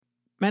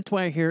Matt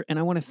Dwyer here, and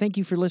I want to thank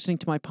you for listening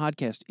to my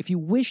podcast. If you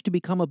wish to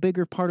become a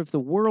bigger part of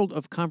the world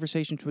of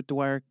Conversations with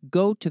Dwyer,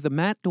 go to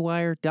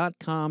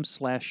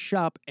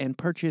themattdwyer.com/shop and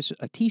purchase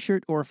a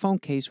t-shirt or a phone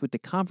case with the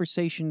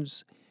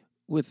Conversations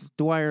with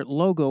Dwyer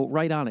logo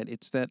right on it.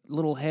 It's that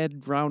little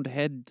round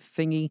head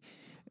thingy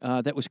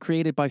that was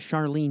created by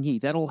Charlene Yee.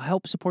 That'll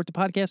help support the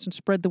podcast and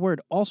spread the word.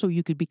 Also,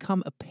 you could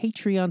become a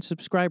Patreon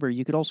subscriber.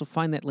 You could also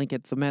find that link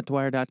at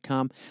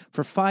themattdwyer.com.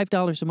 For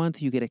 $5 a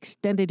month, you get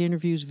extended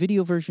interviews,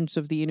 video versions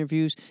of the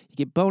interviews. You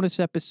get bonus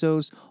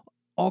episodes,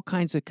 all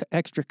kinds of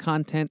extra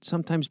content,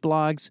 sometimes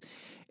blogs.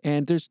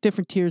 And there's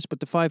different tiers,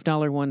 but the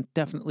 $5 one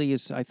definitely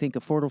is, I think,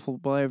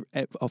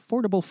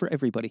 affordable for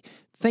everybody.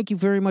 Thank you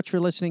very much for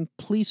listening.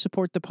 Please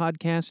support the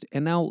podcast.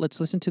 And now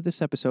let's listen to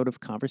this episode of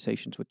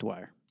Conversations with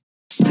Dwyer.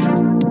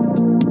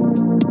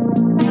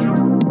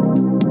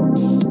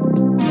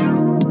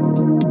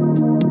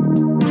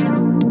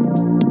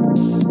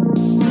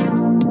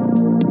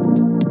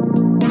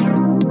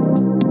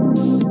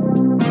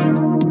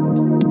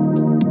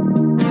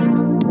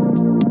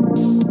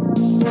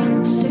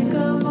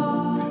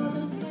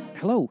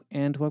 Hello,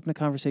 and welcome to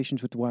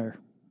Conversations with Dwyer.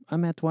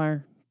 I'm Matt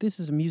Dwyer. This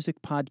is a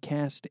music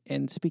podcast,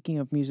 and speaking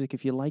of music,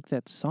 if you like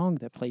that song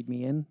that played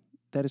me in,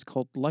 that is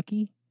called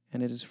Lucky,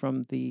 and it is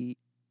from the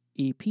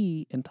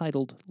EP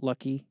entitled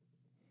Lucky,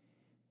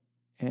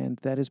 and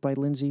that is by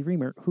Lindsay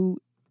Reamer,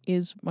 who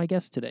is my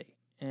guest today.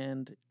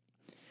 And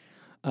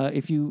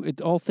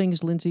all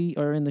things Lindsay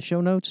are in the show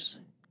notes.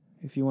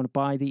 If you want to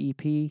buy the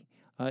EP,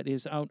 it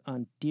is out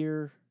on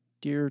Dear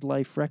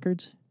Life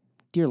Records.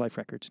 Dear Life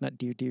Records, not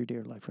Dear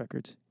Life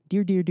Records.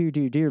 Dear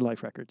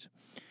Life Records.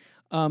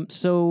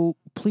 So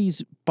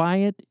please buy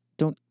it.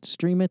 Don't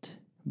stream it.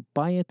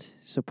 Buy it.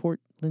 Support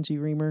Lindsay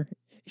Reamer.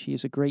 She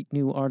is a great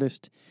new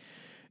artist.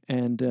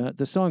 And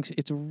the songs,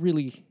 it's a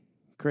really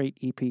great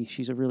EP.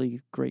 She's a really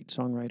great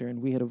songwriter,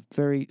 and we had a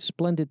very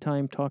splendid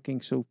time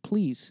talking, so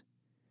please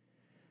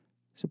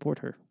support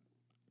her.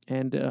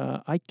 And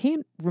I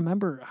can't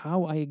remember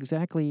how I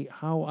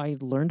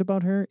learned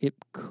about her. It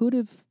could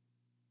have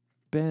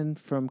been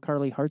from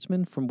Carly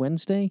Hartzman from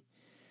Wednesday,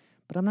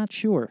 but I'm not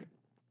sure.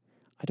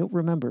 I don't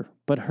remember.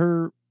 But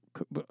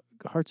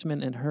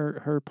Hartzman and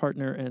her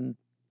partner and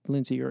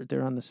Lindsay,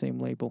 they're on the same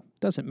label.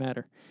 Doesn't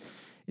matter.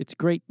 It's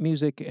great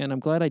music, and I'm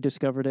glad I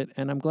discovered it,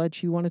 and I'm glad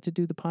she wanted to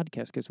do the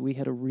podcast because we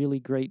had a really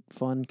great,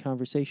 fun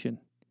conversation.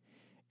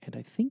 And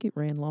I think it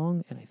ran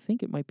long, and I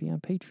think it might be on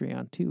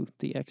Patreon, too,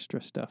 the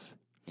extra stuff.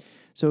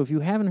 So if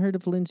you haven't heard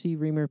of Lindsay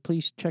Reamer,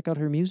 please check out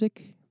her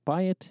music,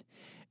 buy it,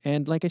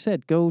 and like I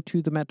said, go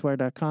to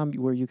themattdwyer.com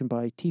where you can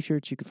buy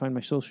T-shirts, you can find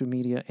my social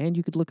media, and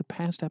you could look at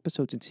past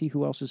episodes and see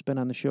who else has been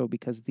on the show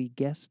because the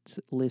guests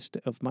list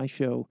of my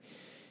show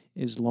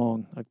is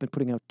long. I've been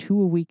putting out 2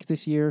 a week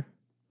this year.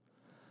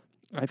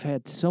 I've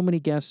had so many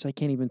guests, I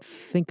can't even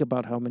think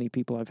about how many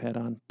people I've had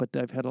on, but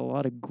I've had a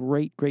lot of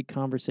great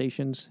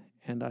conversations,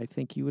 and I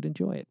think you would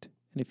enjoy it.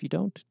 And if you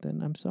don't,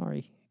 then I'm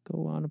sorry.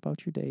 Go on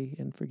about your day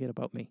and forget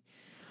about me.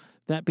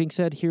 That being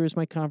said, here is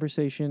my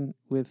conversation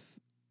with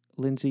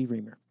Lindsay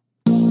Reamer.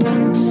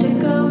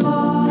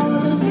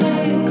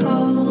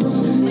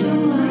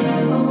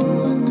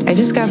 I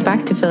just got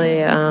back to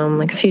Philly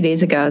like a few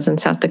days ago. I was in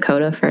South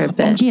Dakota for a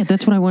bit. Oh, yeah,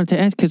 that's what I wanted to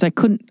ask, because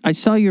I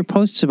saw your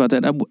posts about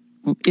that.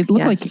 It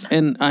looked like,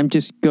 and I'm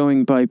just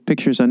going by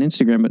pictures on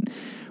Instagram, but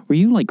were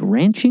you like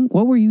ranching?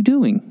 What were you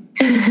doing?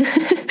 So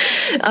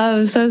I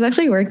was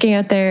actually working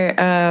out there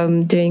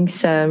doing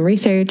some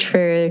research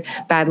for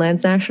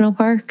Badlands National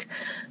Park.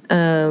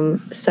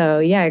 So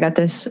yeah, I got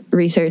this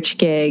research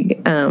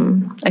gig.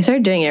 I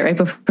started doing it right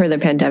before the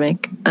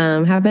pandemic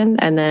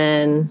happened, and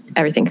then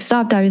everything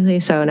stopped, obviously.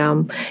 So now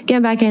I'm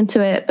getting back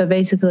into it. But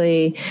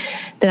basically,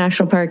 the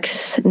national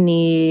parks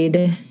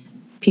need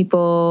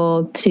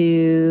people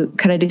to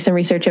kind of do some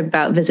research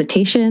about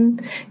visitation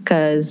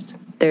because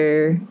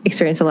they're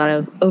experience a lot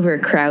of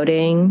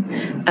overcrowding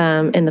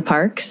in the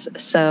parks.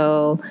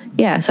 So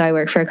I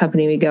work for a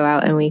company. We go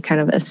out and we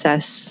kind of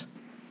assess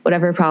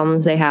whatever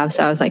problems they have.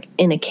 So I was like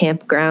in a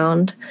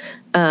campground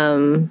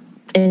in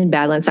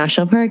Badlands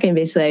National Park, and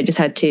basically I just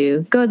had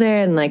to go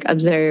there and like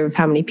observe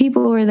how many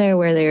people were there,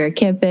 where they were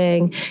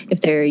camping,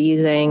 if they were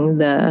using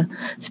the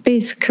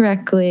space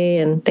correctly,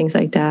 and things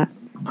like that.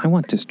 I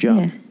want this job.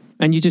 Yeah.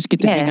 And you just get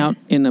to hang out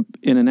in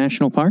a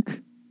national park?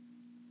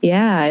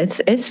 Yeah,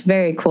 it's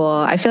very cool.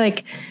 I feel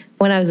like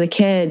when I was a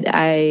kid,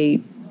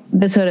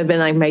 this would have been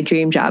like my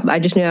dream job. I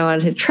just knew I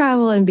wanted to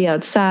travel and be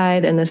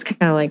outside, and this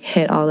kind of like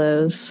hit all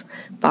those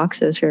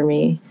boxes for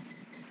me.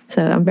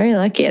 So I'm very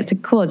lucky. It's a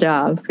cool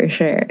job for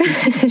sure.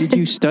 Did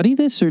you study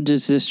this, or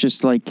is this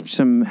just like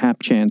some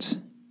hap chance?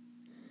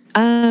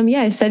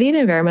 I studied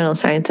environmental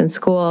science in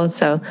school,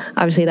 so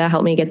obviously that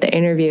helped me get the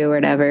interview or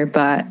whatever.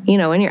 But,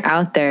 when you're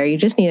out there, you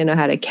just need to know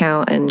how to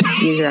count and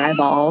use your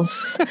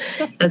eyeballs.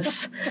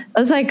 That's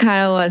like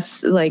kind of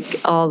what's like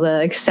all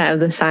the extent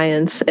of the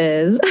science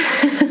is.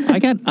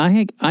 I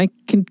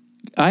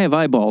have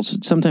eyeballs.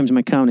 Sometimes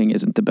my counting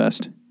isn't the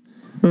best.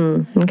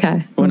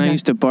 Okay. When I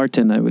used to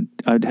bartend,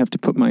 I'd have to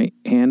put my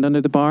hand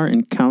under the bar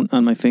and count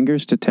on my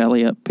fingers to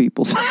tally up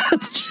people's.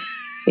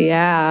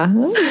 Yeah.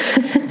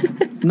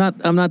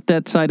 I'm not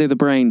that side of the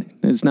brain.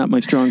 It's not my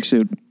strong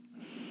suit.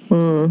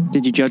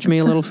 Did you judge me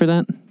a little for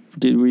that?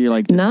 Were you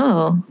like,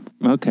 No,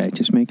 okay,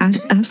 just make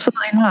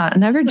absolutely not.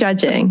 Never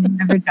judging.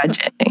 Never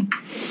judging.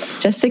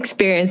 Just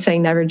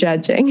experiencing, never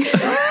judging.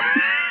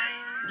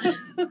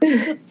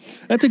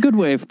 That's a good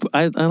way.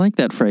 I like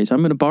that phrase. I'm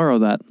going to borrow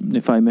that,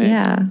 if I may.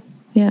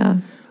 Yeah.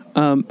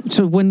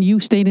 So when you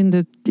stayed in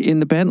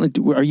the band,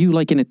 are you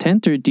like in a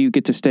tent, or do you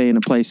get to stay in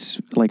a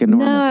place like a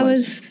normal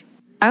place?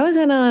 I was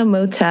in a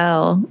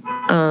motel,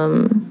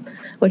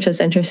 which was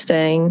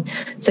interesting.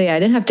 So yeah, I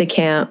didn't have to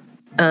camp.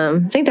 I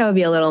think that would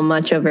be a little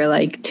much over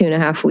like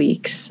 2.5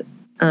 weeks.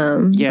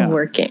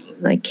 Working,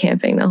 like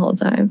camping the whole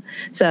time.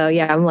 So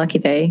yeah, I'm lucky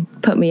they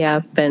put me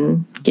up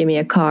and gave me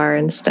a car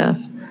and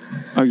stuff.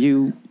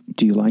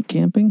 Do you like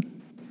camping?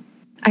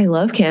 I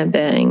love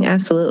camping.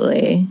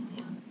 Absolutely.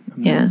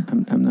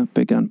 I'm not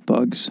big on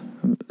bugs.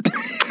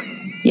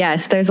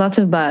 Yes, there's lots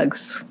of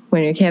bugs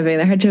when you're camping.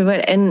 They're hard to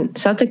avoid. In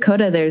South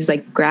Dakota, there's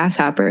like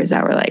grasshoppers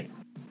that were like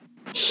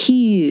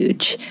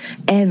huge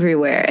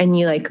everywhere, and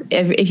you like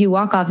if you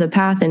walk off the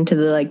path into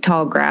the like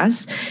tall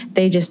grass,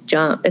 they just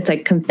jump. It's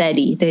like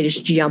confetti. They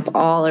just jump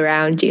all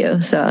around you.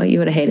 So you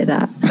would have hated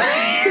that.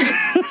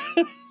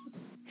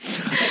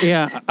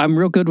 Yeah, I'm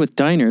real good with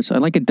diners. I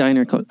like a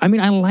diner. I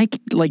mean, I like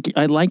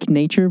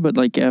nature, but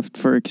like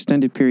for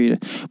extended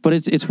period. But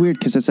it's weird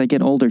because as I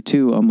get older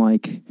too, I'm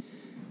like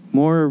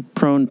more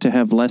prone to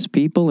have less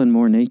people and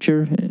more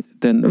nature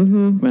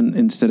than when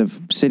instead of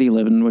city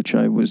living, which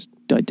I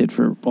did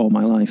for all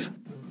my life.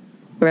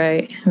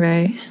 Right.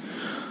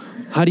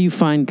 How do you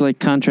find like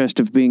contrast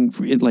of being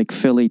like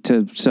Philly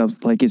to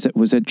South? Like,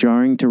 was it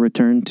jarring to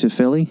return to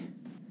Philly?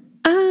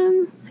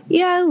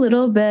 Yeah, a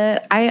little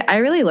bit. I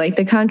really like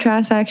the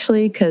contrast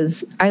actually,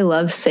 because I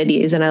love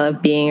cities and I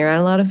love being around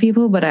a lot of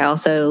people, but I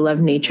also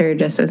love nature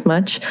just as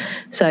much.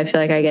 So I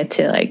feel like I get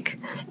to like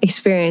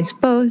experience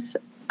both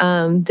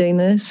doing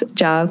this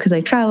job, because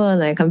I travel and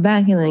then I come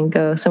back and then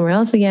go somewhere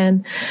else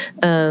again.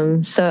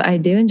 So I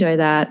do enjoy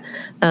that.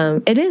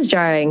 It is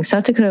jarring.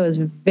 South Dakota was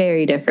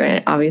very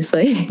different,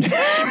 obviously.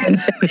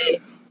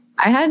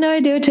 I had no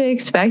idea what to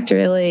expect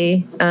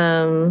really.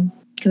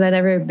 Because I'd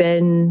never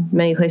been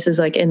many places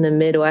like in the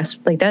Midwest.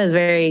 Like that is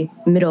very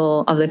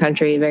middle of the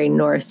country, very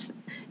north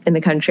in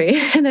the country.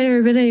 And I've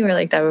never been anywhere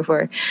like that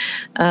before.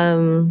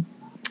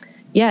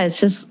 It's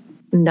just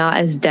not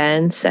as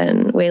dense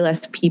and way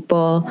less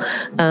people.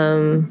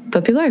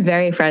 But people are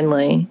very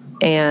friendly.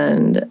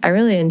 And I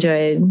really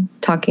enjoyed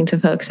talking to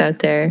folks out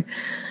there.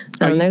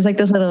 There's like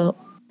this little...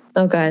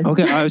 Oh, go ahead.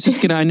 Okay, I was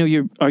just I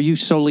know are you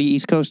solely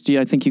East Coast?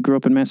 I think you grew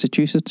up in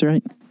Massachusetts,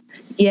 right?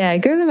 Yeah, I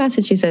grew up in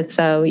Massachusetts,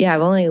 so yeah,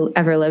 I've only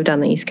ever lived on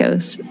the East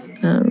Coast.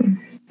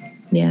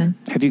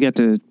 Have you got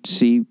to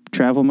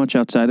travel much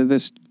outside of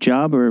this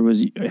job, or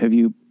have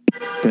you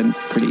been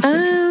pretty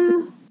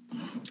central?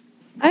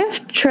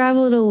 I've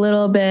traveled a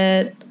little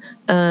bit.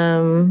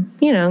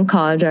 In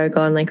college I would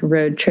go on like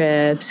road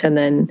trips, and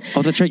then...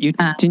 Oh, that's right.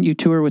 Didn't you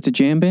tour with the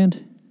jam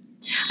band?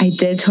 I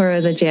did tour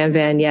with the jam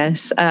band,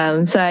 yes.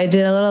 So I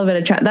did a little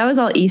bit of that was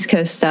all East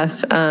Coast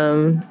stuff.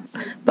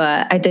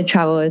 But I did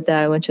travel with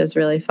them, which was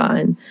really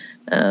fun.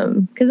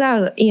 Because I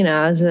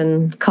was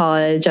in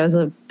college. I was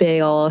a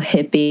big old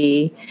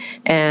hippie,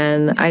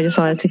 and I just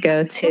wanted to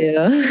go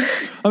to...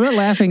 I'm not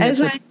laughing at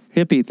the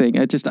hippie thing.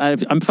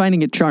 I'm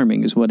finding it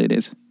charming is what it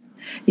is.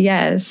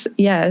 Yes.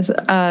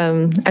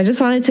 I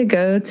just wanted to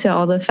go to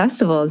all the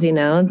festivals,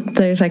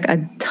 There's like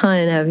a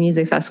ton of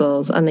music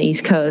festivals on the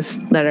East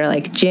Coast that are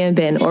like jam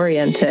band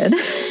oriented.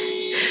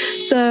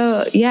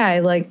 So, yeah,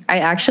 I was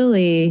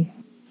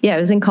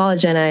in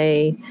college and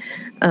I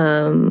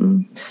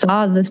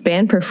saw this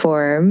band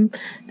perform.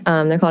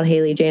 They're called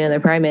Haley Jane and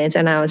the Primates,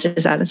 and I was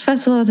just at this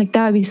festival. I was like,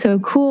 that would be so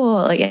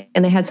cool. Like,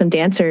 and they had some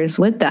dancers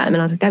with them, and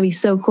I was like, that'd be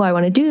so cool. I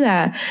want to do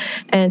that.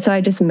 And so I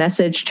just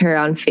messaged her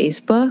on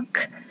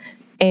Facebook.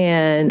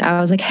 And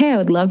I was like, hey, I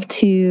would love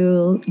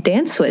to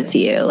dance with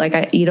you.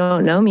 Like, you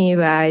don't know me,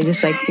 but I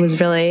just like was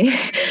really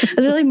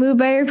moved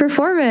by your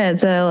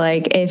performance. So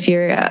like, if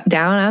you're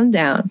down, I'm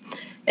down.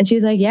 And she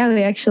was like, yeah,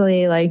 we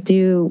actually like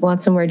do want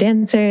some more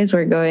dancers.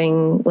 We're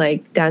going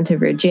like down to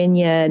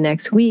Virginia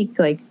next week.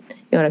 Like,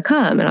 you want to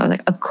come? And I was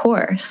like, of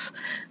course.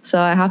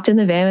 So I hopped in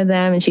the van with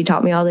them, and she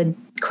taught me all the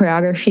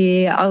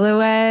choreography all the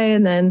way.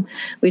 And then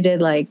we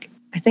did like,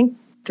 I think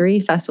 3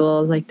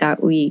 festivals like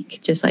that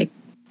week, just like,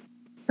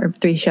 or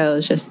 3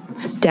 shows just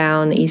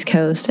down the East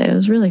Coast. It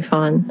was really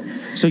fun.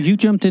 So you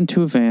jumped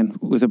into a van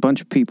with a bunch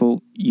of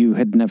people you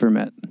had never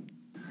met.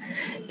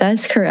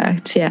 That's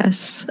correct.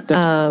 Yes.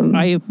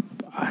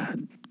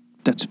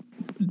 That's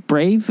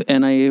brave,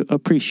 and I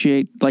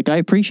appreciate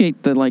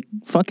the like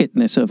fuck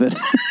itness of it.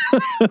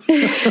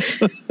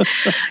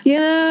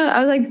 I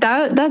was like,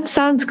 that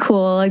sounds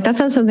cool. Like that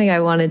sounds something I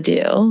want to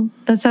do.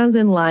 That sounds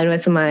in line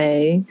with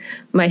my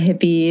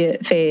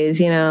hippie phase,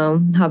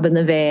 hop in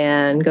the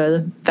van, go to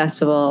the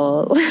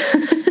festival.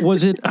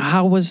 What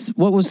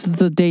was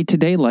the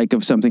day-to-day like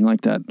of something like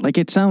that? Like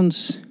it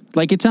sounds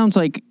like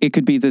it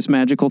could be this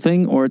magical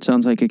thing, or it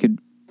sounds like it could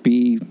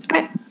be,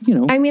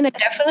 I mean, I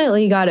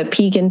definitely got a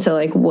peek into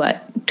like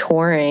what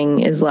touring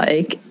is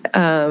like.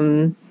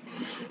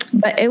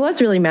 But it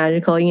was really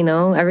magical,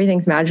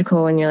 everything's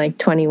magical when you're like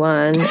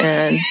 21.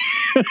 And,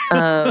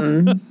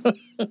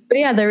 but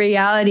yeah, the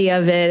reality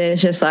of it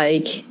is just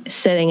like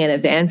sitting in a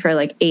van for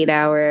like 8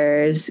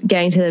 hours,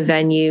 getting to the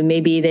venue.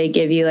 Maybe they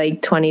give you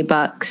like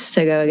 $20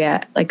 to go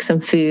get like some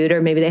food,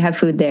 or maybe they have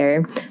food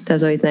there. That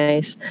was always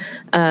nice.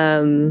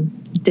 Do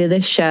the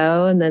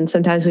show. And then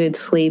sometimes we would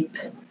sleep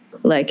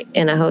like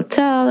in a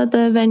hotel that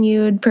the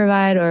venue would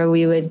provide, or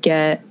we would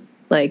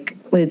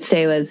we'd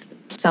stay with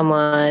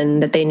someone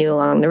that they knew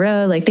along the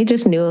road. Like they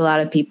just knew a lot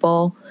of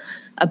people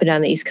up and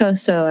down the East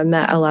Coast. So I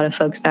met a lot of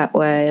folks that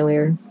way, and we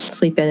were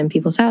sleeping in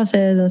people's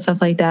houses and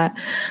stuff like that.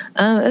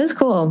 It was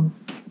cool.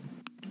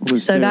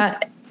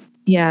 Got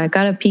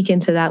a peek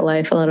into that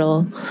life a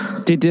little.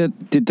 Did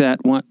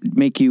that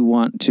make you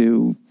want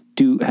to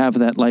have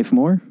that life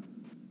more?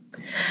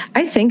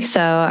 I think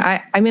so.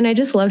 I mean, I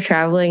just love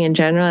traveling in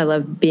general. I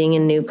love being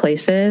in new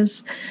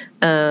places.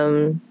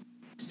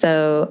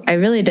 So I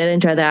really did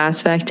enjoy that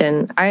aspect,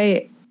 and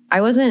I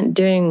wasn't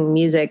doing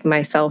music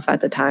myself at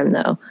the time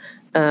though.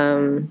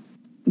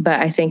 But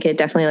I think it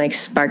definitely like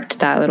sparked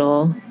that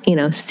little,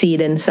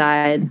 seed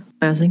inside.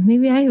 I was like,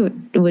 maybe I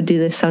would do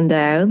this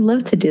someday. I would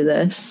love to do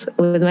this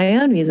with my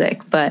own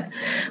music, but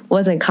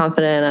wasn't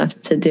confident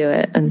enough to do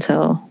it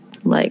until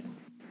like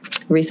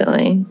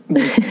recently.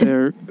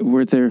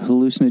 Were there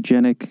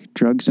hallucinogenic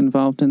drugs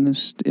involved in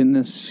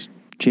this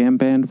jam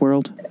band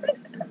world?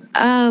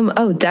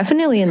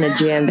 Definitely in the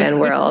jam band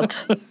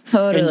world.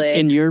 Totally.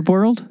 In your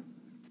world?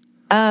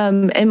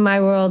 In my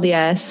world,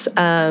 yes.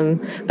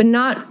 But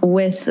not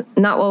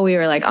while we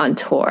were like on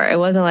tour. It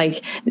wasn't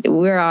like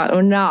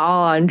we're not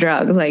all on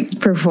drugs, like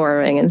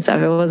performing and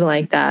stuff. It wasn't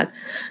like that.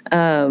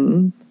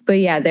 But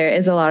yeah, there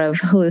is a lot of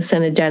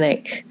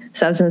hallucinogenic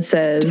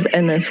substances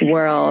in this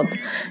world,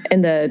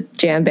 in the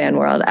jam band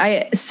world.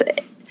 I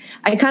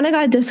kind of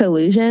got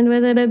disillusioned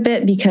with it a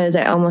bit, because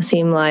it almost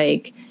seemed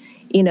like,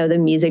 the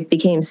music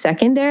became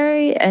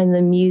secondary, and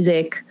the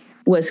music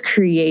was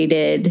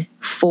created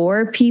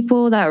for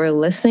people that were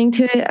listening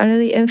to it under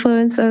the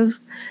influence of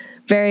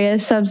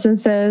various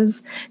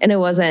substances. And it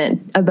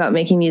wasn't about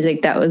making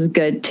music that was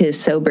good to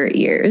sober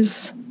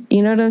ears.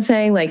 You know what I'm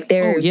saying? Like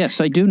Oh,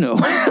 yes, I do know.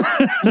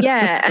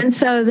 Yeah. And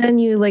so then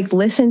you like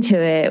listen to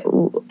it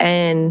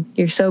and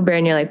you're sober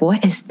and you're like,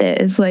 what is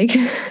this? Like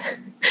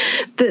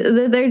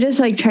they're just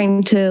like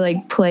trying to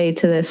like play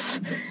to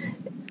this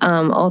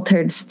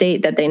altered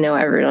state that they know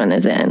everyone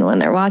is in when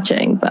they're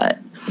watching. But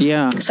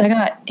yeah. So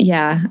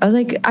I was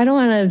like, I don't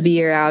want to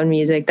be around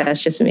music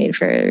that's just made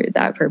for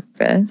that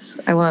purpose.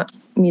 I want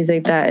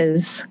music that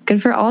is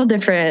good for all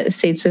different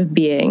states of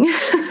being.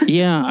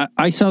 Yeah.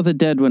 I saw The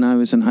Dead when I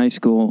was in high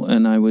school,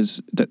 and I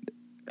wasn't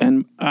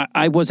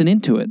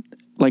into it.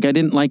 Like, I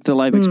didn't like the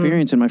live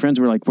experience, and my friends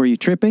were like, were you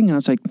tripping? And I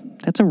was like,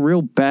 that's a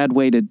real bad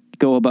way to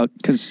go about,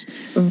 because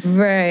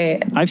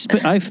right.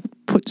 I've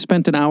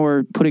spent an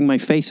hour putting my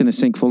face in a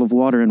sink full of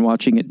water and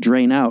watching it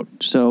drain out.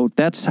 So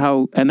that's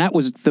how, and that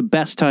was the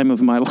best time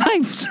of my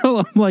life. So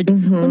I'm like,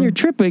 when you're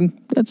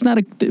tripping, that's not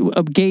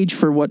a gauge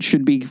for what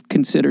should be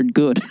considered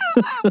good.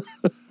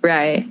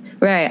 Right.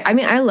 I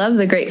mean, I love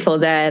the Grateful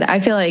Dead. I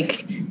feel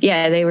like,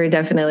 yeah, they were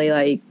definitely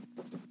like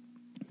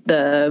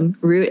the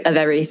root of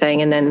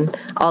everything, and then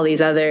all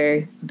these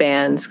other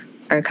bands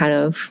are kind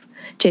of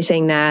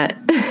chasing that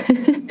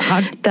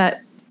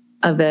that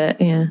of it.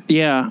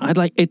 Yeah,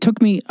 it took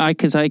me,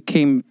 because I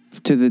came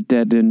to The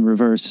Dead in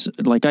reverse,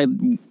 like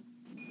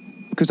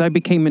because I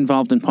became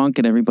involved in punk,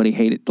 and everybody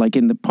hated, like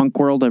in the punk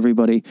world,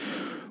 everybody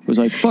was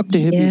like, fuck the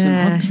hippies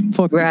and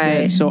fuck the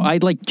Dead. So I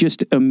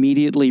just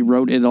immediately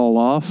wrote it all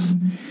off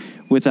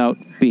without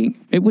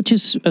which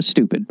is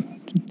stupid.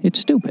 It's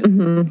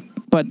stupid.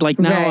 But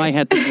now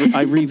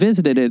I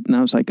revisited it, and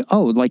I was like,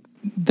 oh, like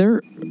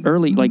they're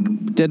early, like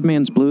Dead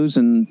Man's Blues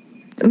and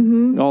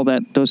all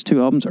that. Those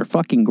two albums are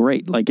fucking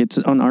great. Like, it's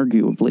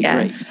unarguably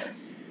great.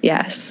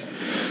 Yes,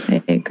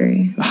 I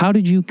agree. How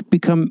did you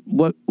become?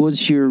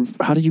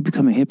 How did you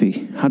become a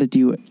hippie? How did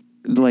you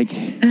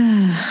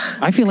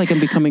I feel like I'm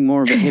becoming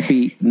more of a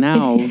hippie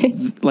now.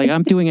 Like,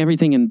 I'm doing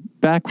everything in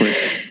backwards.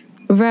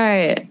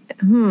 Right.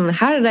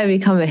 How did I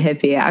become a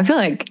hippie? I feel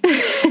like.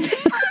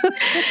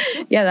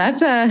 Yeah,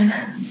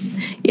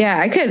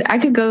 I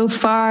could go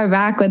far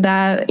back with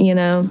that,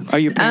 Are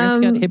your parents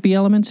got hippie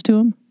elements to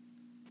them?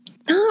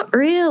 Not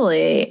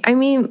really. I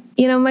mean,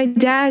 my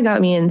dad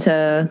got me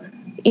into,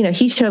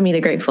 he showed me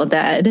the Grateful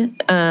Dead,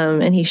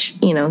 and he,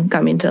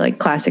 got me into like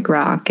classic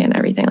rock and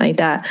everything like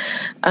that.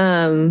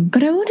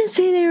 But I wouldn't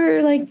say they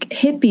were like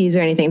hippies or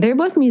anything. They're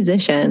both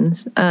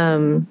musicians.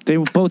 They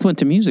both went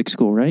to music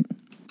school, right?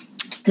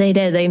 They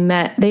did. They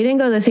met. They didn't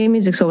go to the same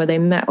music school, but they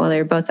met while they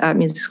were both at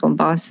music school in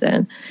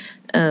Boston.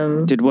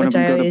 Did one of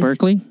them go to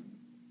Berkeley?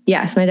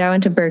 Yes, my dad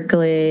went to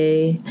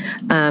Berkeley,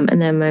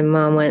 and then my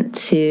mom went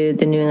to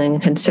the New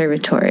England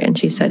Conservatory, and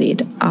she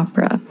studied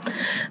opera.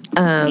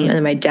 And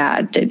then my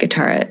dad did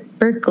guitar at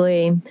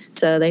Berkeley.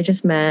 So they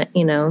just met,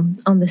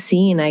 on the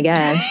scene, I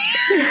guess.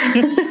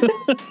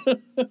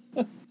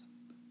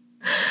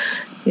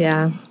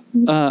 Yeah.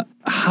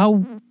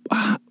 How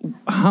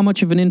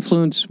much of an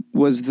influence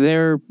was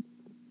them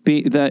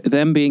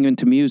being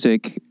into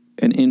music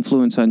an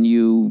influence on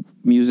you,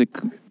 music,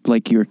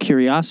 like your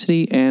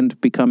curiosity and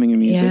becoming a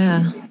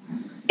musician?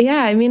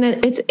 Yeah. I mean,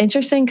 it's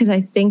interesting because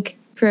I think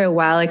for a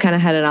while it kind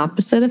of had an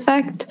opposite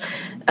effect.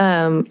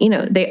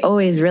 They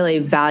always really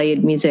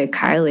valued music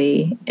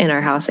highly in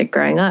our house, like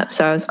growing up.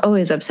 So I was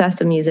always obsessed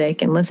with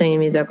music and listening to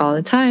music all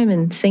the time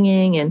and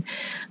singing. And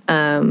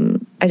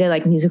I did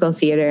like musical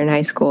theater in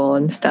high school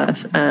and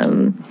stuff,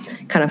 kind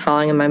of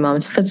following in my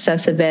mom's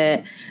footsteps a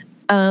bit.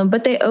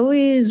 But they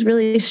always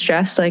really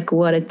stressed like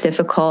what a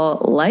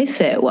difficult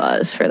life it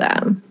was for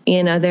them.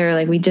 They were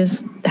like, we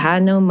just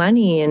had no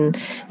money and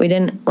we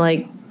didn't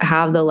like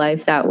have the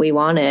life that we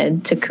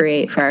wanted to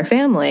create for our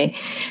family.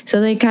 So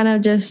they kind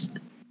of just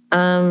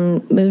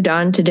moved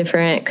on to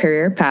different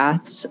career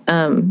paths.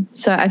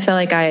 So I felt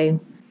like I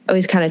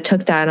always kind of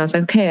took that and I was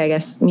like, okay, I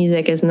guess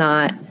music is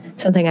not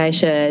something I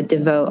should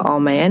devote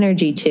all my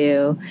energy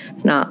to.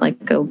 It's not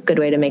like a good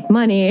way to make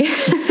money.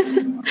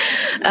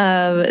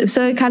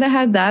 So it kind of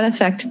had that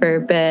effect for a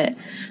bit.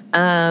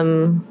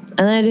 And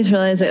then I just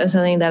realized it was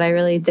something that I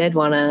really did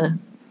want to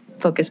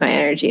focus my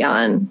energy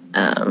on.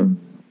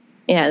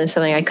 There's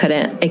something I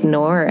couldn't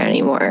ignore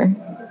anymore.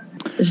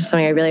 It's just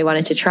something I really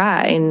wanted to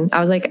try. And I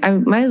was like, I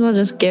might as well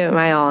just give it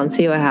my all and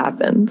see what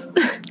happens.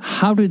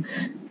 How did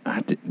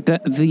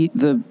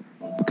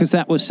because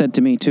that was said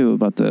to me too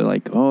about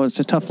it's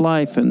a tough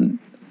life. And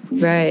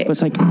right. But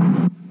it's like,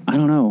 I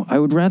don't know. I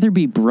would rather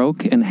be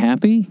broke and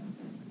happy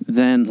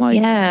than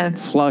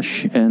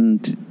flush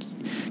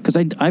because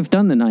I've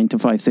done the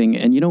 9-to-5 thing,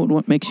 and you know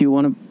what makes you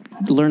want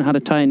to learn how to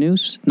tie a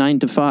noose? 9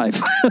 to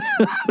 5.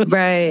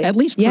 Right. At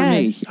least for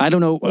me. I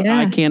don't know. Yeah.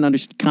 I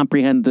can't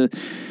comprehend the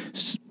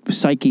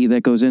psyche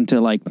that goes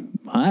into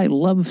I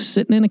love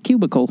sitting in a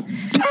cubicle.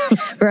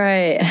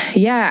 Right.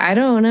 Yeah. I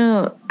don't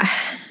know.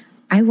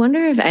 I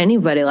wonder if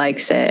anybody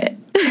likes it.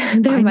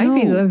 There might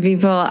be some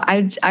people.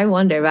 I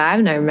wonder, but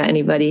I've never met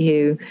anybody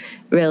who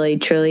really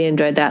truly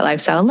enjoyed that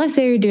lifestyle, unless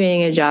they were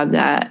doing a job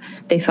that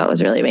they felt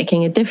was really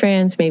making a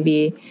difference.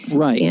 Maybe,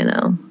 right.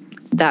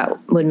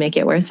 That would make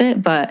it worth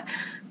it. But,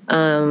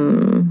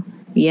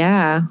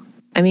 yeah,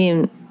 I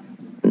mean,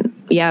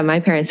 yeah, my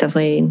parents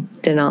definitely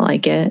do not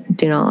like it.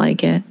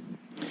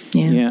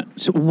 Yeah. Yeah.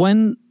 So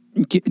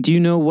do you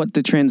know what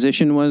the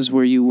transition was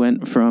where you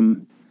went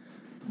from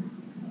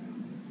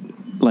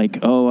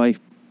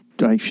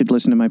I should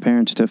listen to my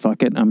parents to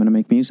fuck it, I'm going to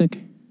make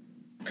music?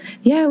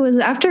 Yeah, it was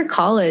after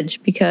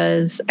college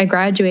because I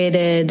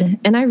graduated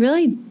and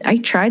I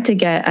tried to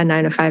get a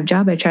 9-to-5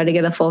 job. I tried to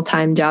get a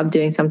full-time job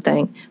doing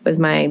something with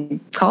my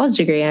college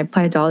degree. I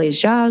applied to all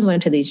these jobs,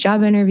 went to these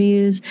job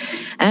interviews,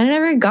 and I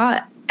never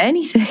got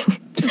anything.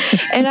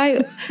 And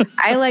I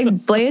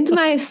blamed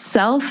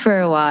myself for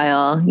a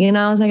while.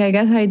 I was like, I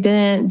guess I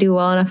didn't do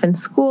well enough in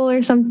school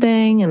or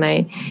something. And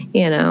I,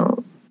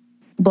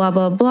 blah,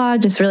 blah, blah,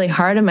 just really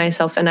hard on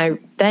myself. And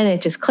then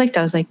it just clicked.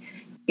 I was like,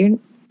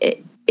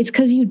 it's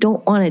because you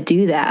don't want to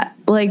do that.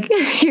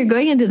 You're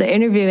going into the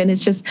interview and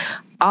it's just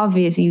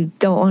obvious you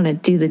don't want to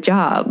do the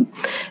job.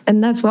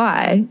 And that's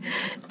why.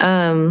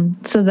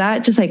 So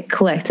that just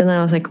clicked. And then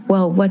I was like,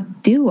 well,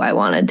 what do I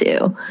want to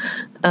do?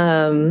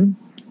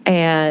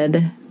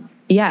 And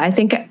yeah, I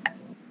think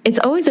it's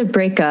always a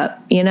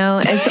breakup,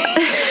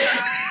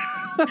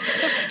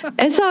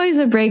 it's always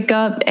a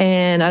breakup,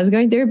 and I was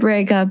going through a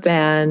breakup,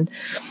 and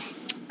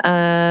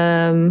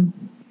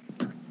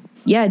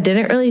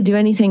didn't really do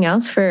anything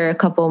else for a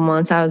couple of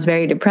months. I was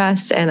very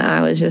depressed, and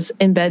I was just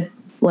in bed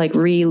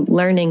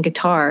relearning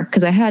guitar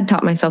because I had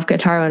taught myself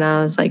guitar when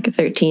I was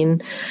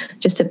 13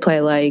 just to play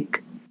little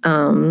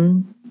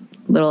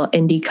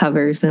indie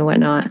covers and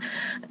whatnot.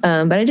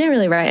 But I didn't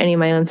really write any of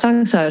my own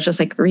songs, so I was just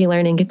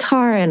relearning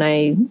guitar, and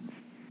I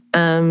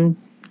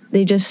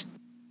just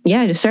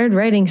started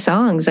writing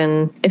songs,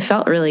 and it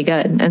felt really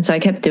good. And so I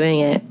kept doing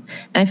it.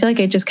 And I feel like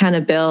it just kind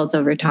of builds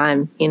over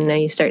time.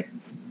 You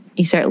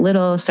start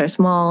little, start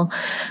small.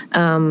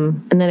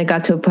 And then it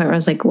got to a point where I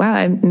was like,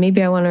 wow,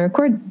 maybe I want to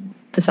record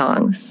the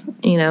songs,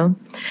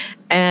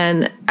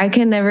 and I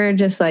can never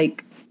just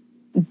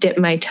dip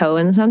my toe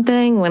in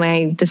something. When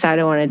I decide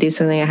I want to do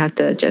something, I have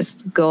to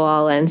just go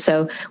all in.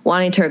 So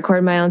wanting to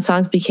record my own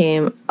songs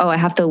became, I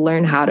have to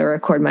learn how to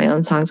record my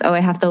own songs. I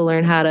have to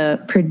learn how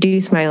to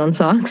produce my own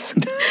songs.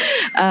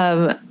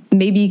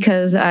 Maybe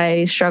because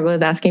I struggle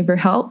with asking for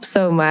help.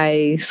 So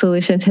my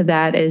solution to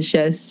that is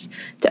just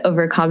to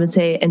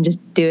overcompensate and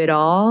just do it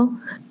all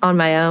on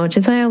my own, which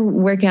is something I'm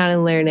working on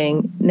and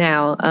learning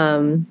now.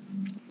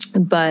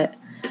 But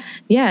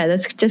yeah,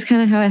 that's just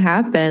kind of how it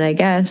happened, I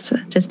guess.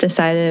 Just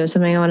decided it was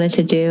something I wanted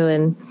to do.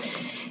 And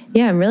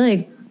yeah, I'm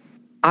really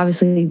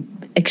obviously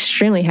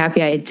extremely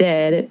happy I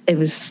did. It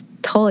was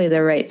totally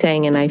the right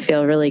thing, and I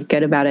feel really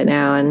good about it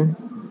now, and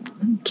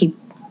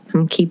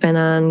I'm keeping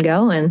on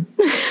going.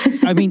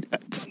 I mean,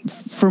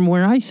 from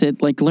where I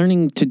sit,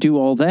 learning to do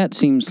all that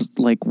seems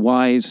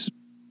wise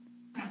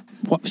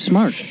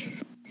Smart.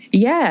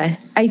 Yeah,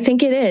 I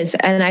think it is.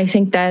 And I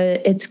think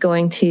that it's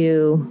going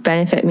to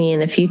benefit me in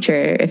the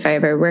future if I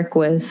ever work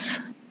with,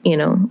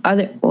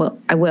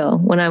 I will.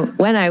 When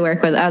I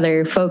work with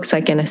other folks,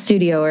 like in a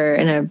studio or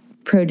in a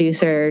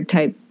producer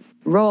type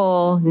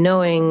role,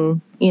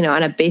 knowing,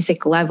 on a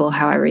basic level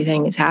how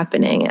everything is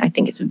happening, I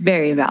think it's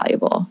very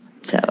valuable.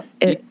 So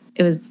it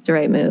was the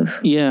right move.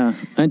 Yeah.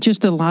 And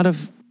just a lot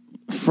of,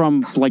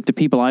 from like the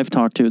people I've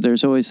talked to,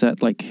 there's always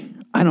that like,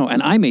 I don't know,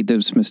 and I made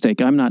this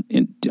mistake.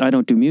 I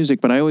don't do music,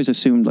 but I always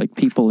assumed like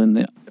people in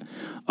the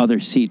other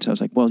seats. I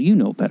was like, well, you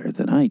know better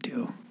than I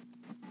do,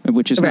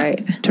 which is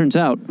right. Not, turns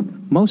out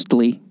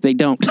mostly they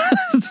don't.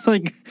 It's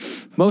like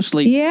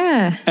mostly.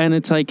 Yeah. And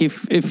it's like,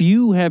 if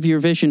you have your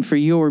vision for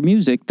your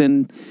music,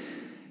 then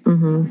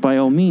by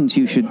all means,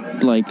 you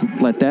should like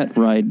let that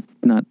ride,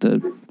 not the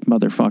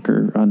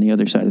motherfucker on the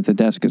other side of the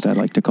desk, as I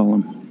like to call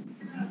him.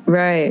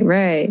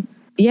 Right.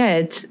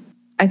 Yeah.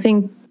 I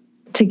think,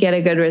 to get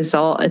a good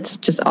result, it's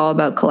just all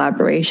about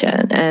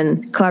collaboration,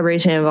 and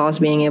collaboration involves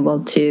being able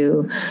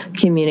to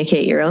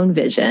communicate your own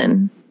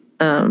vision.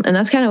 And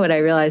that's kind of what I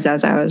realized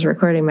as I was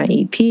recording my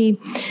EP.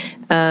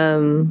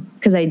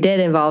 Because I did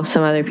involve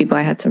some other people.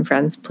 I had some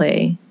friends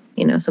play,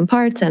 some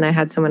parts, and I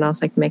had someone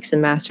else like mix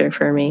and master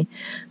for me.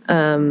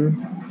 And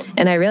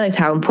I realized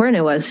how important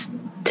it was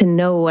to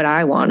know what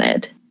I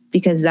wanted,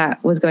 because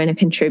that was going to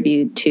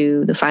contribute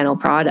to the final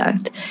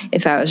product.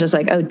 If I was just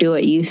like, oh, do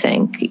what you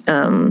think,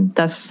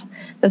 that's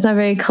not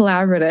very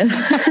collaborative.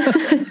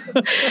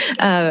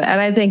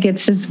 And I think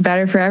it's just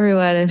better for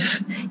everyone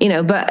if,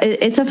 but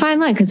it's a fine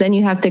line, because then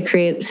you have to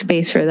create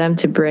space for them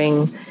to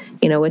bring,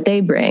 what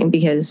they bring,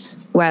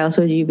 because why else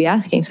would you be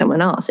asking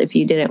someone else if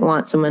you didn't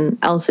want someone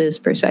else's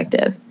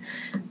perspective?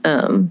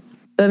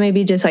 But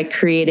maybe just like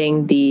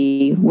creating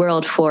the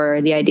world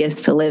for the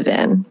ideas to live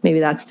in.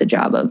 Maybe that's the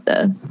job of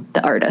the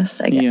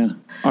artist, I guess. Yeah.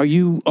 Are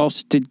you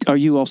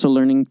also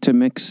learning to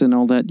mix and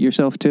all that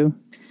yourself too?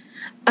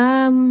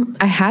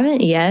 I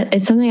haven't yet.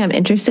 It's something I'm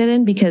interested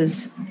in,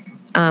 because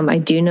I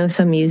do know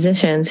some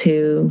musicians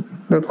who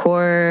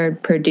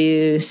record,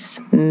 produce,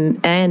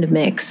 and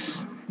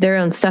mix their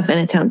own stuff, and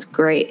it sounds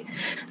great.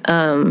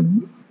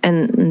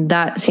 And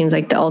that seems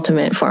like the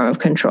ultimate form of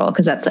control,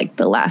 because that's like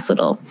the last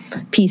little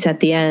piece at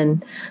the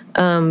end.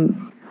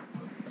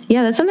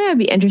 Yeah, that's something I'd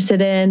be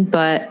interested in,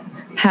 but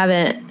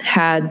haven't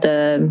had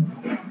the,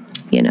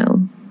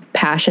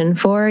 passion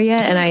for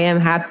yet. And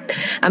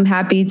I'm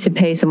happy to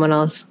pay someone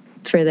else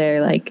for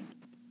their like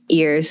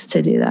ears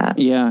to do that.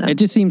 Yeah, so. It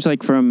just seems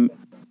like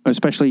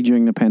especially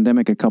during the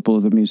pandemic, a couple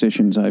of the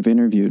musicians I've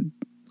interviewed,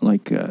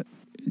 like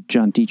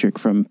John Dietrich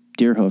from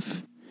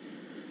Deerhoof,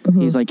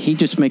 he's like, he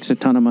just makes a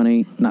ton of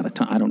money. Not a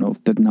ton, I don't know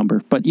the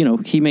number, but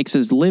he makes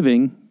his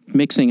living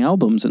mixing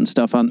albums and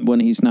stuff when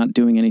he's not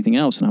doing anything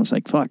else. And I was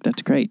like, fuck,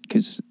 that's great,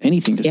 because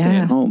anything to stay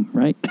at home,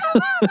 right?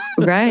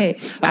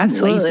 Right,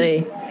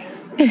 absolutely.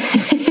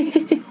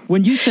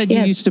 When you said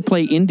you used to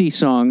play indie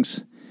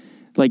songs,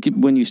 like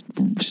when you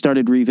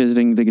started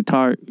revisiting the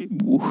guitar,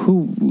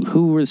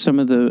 who were some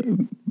of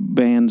the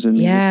bands and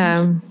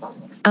musicians?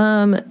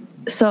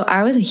 So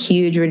I was a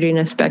huge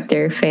Regina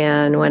Spektor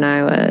fan when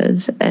I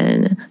was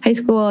in high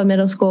school and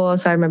middle school.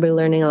 So I remember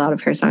learning a lot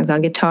of her songs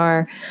on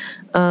guitar.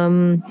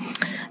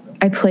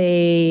 I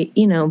play,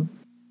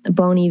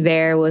 Bon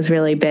Iver was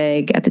really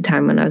big at the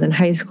time when I was in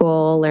high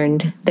school,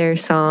 learned their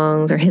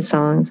songs or his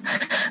songs.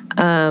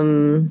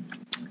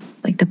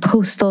 Like the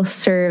Postal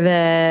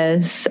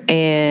Service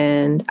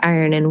and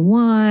Iron and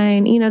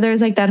Wine.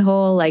 There's like that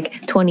whole like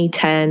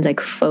 2010s like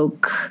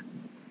folk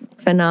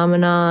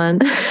phenomenon.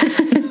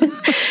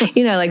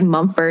 Like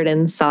Mumford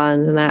and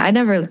Sons and that. I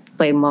never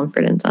played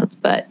Mumford and Sons,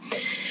 but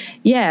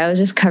yeah, I was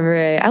just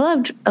covering. I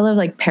loved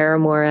like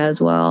Paramore as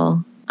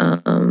well.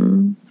 I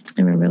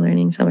remember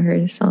learning some of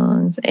her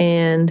songs,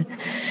 and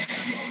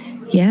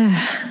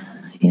yeah.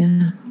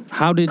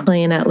 How did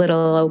playing at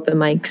little open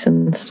mics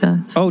and stuff?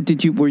 Oh,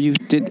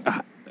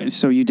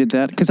 so you did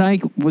that? Because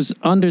I was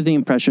under the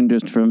impression,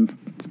 just from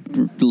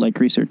like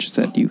research,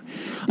 that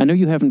I know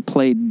you haven't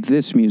played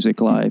this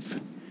music live.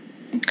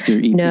 Your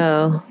EP.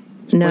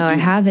 No, I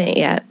haven't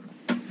yet.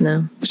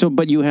 No. So,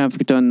 but you have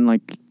done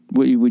like,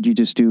 would you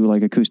just do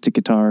like acoustic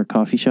guitar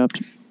coffee shop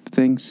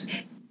things?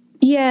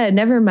 Yeah,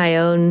 never my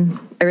own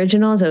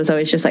originals. It was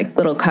always just like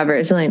little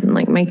covers. And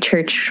like my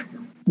church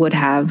would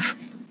have,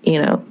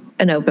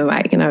 an open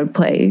mic, and I would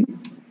play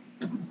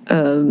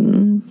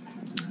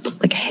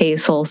like Hey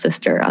Soul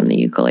Sister on the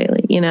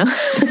ukulele, Yeah.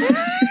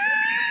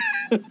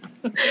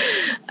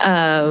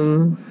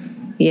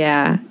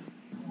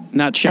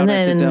 Not Shout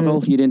at the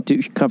Devil? You didn't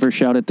do cover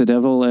Shout at the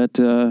Devil at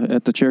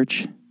the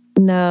church?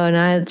 No,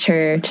 not at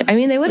church. I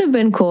mean, they would have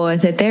been cool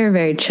with it. They were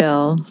very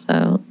chill.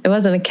 So it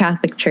wasn't a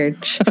Catholic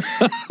church.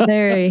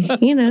 They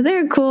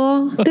were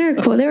cool. They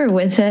were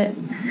with it.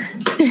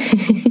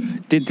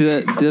 Did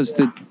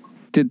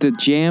the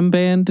jam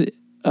band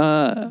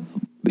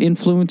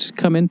influence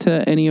come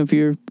into any of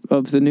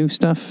the new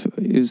stuff?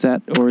 Is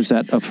that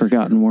a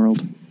forgotten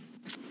world?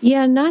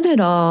 Yeah, not at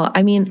all.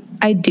 I mean,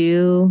 I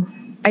do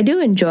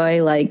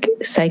enjoy like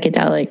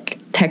psychedelic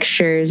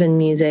textures and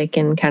music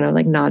and kind of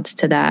like nods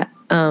to that.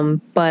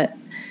 But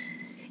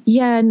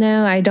yeah,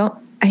 no,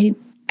 I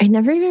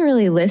never even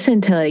really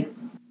listened to like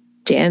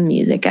jam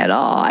music at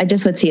all. I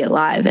just would see it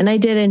live, and I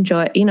did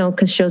enjoy,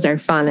 because shows are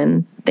fun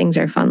and things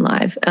are fun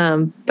live.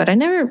 But I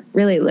never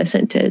really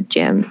listened to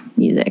jam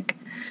music.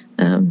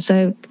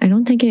 So I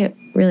don't think it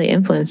really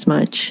influenced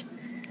much.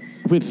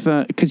 With,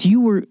 because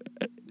you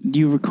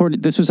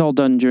recorded, this was all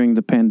done during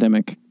the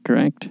pandemic,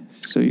 correct?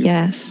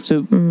 Yes.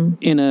 So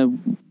in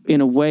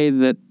a way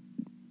that,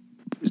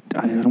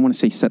 I don't want to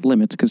say set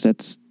limits,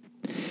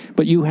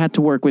 but you had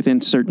to work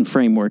within certain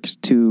frameworks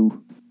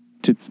to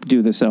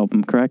do this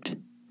album, correct?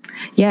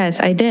 Yes,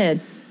 I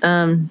did.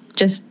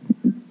 Just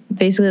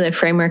basically the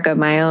framework of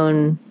my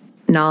own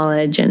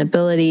knowledge and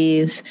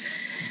abilities.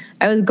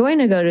 I was going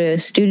to go to a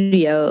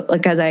studio,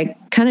 like, as I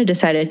kind of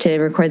decided to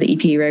record the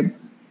EP right,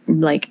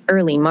 like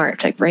early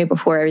March, like right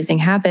before everything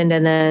happened.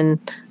 And then,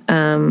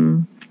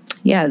 then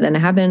it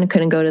happened.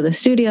 Couldn't go to the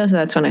studio. So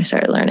that's when I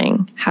started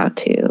learning how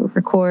to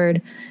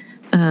record.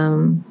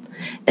 And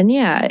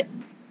yeah,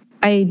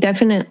 it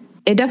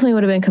definitely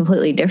would have been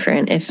completely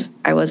different if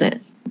I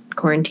wasn't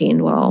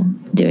quarantined while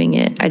doing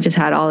it. I just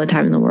had all the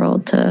time in the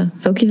world to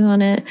focus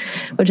on it,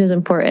 which is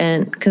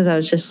important because I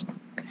was just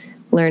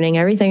learning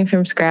everything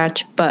from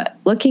scratch. But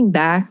looking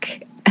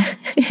back,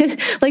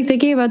 like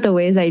thinking about the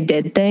ways I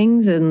did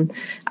things, and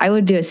I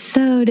would do it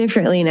so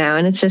differently now.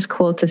 And it's just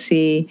cool to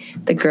see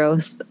the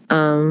growth,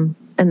 and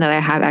that I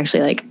have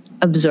actually like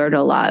absorbed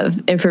a lot of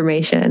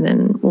information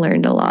and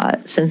learned a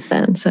lot since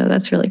then. So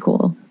that's really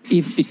cool.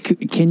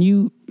 Can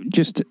you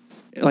just,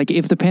 like,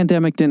 if the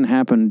pandemic didn't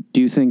happen,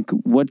 do you think,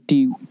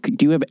 do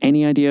you have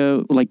any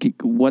idea, like,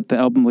 what the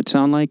album would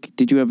sound like?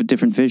 Did you have a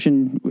different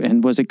vision?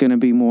 And was it going to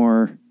be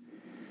more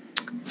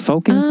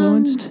folk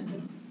influenced?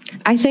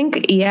 I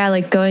think, yeah,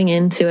 like going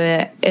into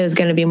it, it was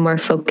going to be more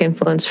folk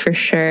influenced for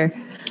sure.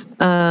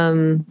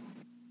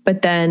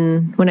 But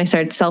then when I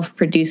started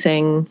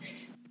self-producing,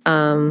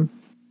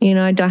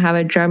 I don't have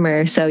a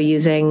drummer, so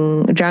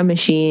using a drum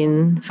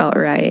machine felt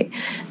right.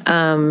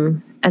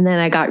 And then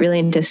I got really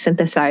into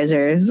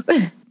synthesizers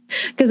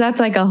because that's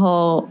like a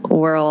whole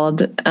world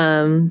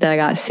that I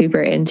got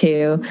super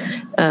into.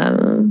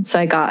 So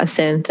I got a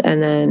synth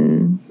and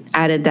then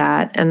added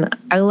that, and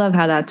I love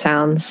how that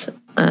sounds.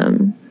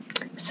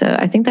 So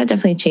I think that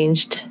definitely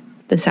changed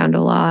the sound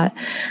a lot.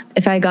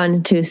 If I had gone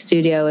into a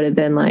studio, it would have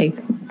been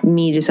like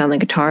me just on the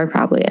guitar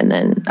probably, and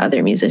then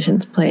other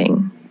musicians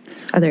playing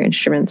other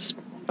instruments.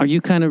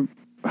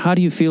 How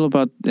do you feel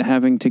about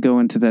having to go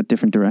into that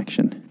different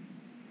direction?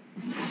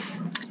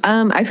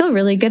 I feel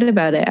really good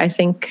about it. I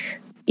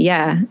think,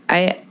 yeah,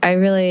 I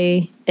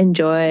really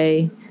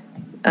enjoy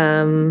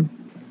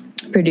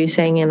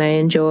producing, and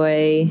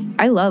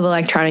I love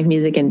electronic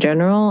music in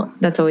general.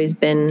 That's always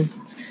been,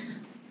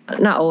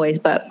 not always,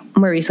 but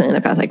more recently in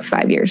the past like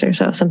 5 years or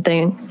so,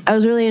 something I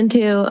was really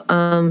into.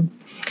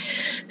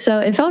 So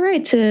it felt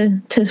right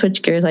to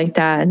switch gears like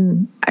that.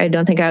 And I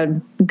don't think I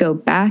would go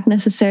back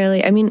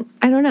necessarily. I mean,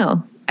 I don't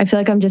know. I feel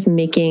like I'm just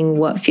making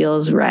what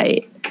feels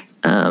right.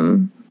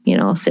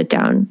 I'll sit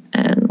down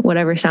and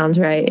whatever sounds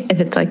right. If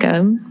it's like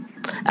a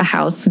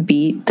house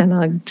beat, then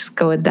I'll just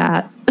go with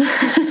that.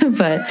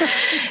 But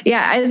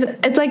yeah,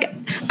 it's like,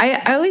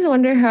 I always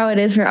wonder how it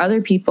is for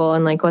other people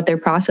and like what their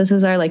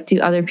processes are. Like, do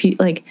other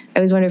people, like, I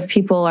always wonder if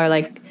people are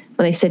like,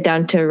 when they sit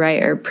down to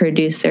write or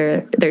produce,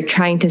 they're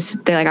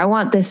like, I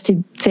want this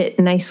to fit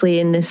nicely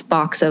in this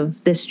box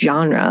of this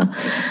genre.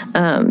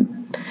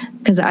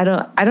 Because I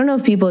don't know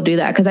if people do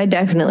that, because I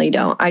definitely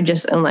don't. I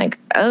just am like,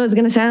 oh, it's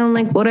gonna sound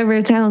like whatever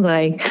it sounds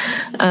like.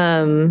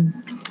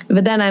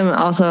 But then I'm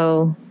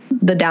also,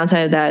 the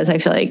downside of that is I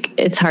feel like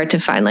it's hard to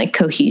find like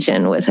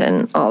cohesion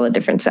within all the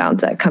different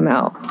sounds that come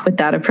out with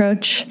that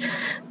approach.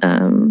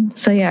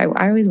 So yeah,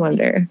 I always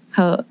wonder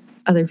how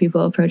other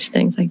people approach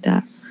things like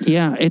that.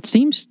 Yeah, it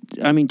seems,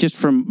 I mean, just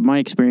from my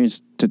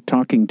experience to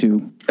talking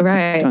to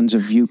tons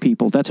of you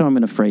people, that's how I'm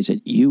going to phrase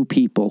it. You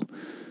people.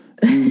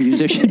 You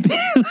musician.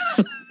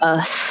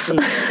 Us.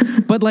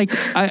 But like,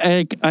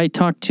 I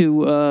talked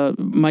to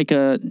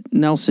Micah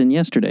Nelson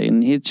yesterday,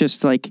 and he's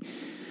just like,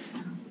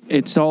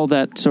 it's all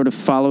that sort of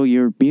follow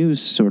your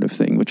muse sort of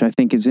thing, which I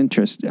think is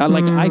interesting.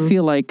 I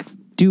feel like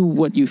do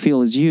what you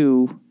feel is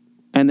you.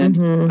 And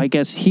then I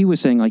guess he was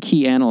saying like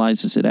he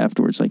analyzes it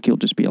afterwards. Like he'll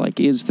just be like,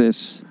 is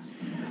this,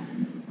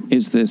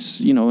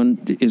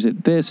 and is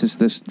it this, is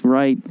this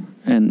right?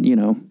 And,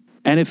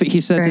 and if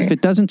he says, if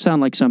it doesn't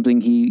sound like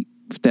something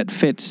that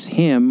fits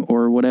him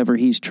or whatever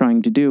he's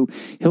trying to do,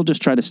 he'll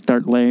just try to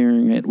start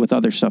layering it with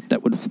other stuff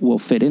that will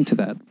fit into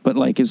that. But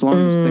like, as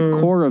long as the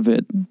core of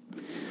it,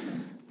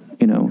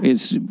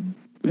 is,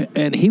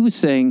 and he was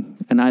saying,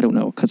 and I don't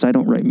know, cause I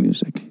don't write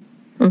music.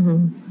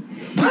 Did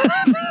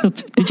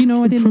you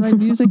know I didn't write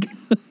music?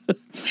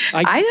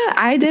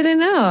 I didn't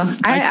know.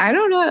 I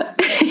don't know.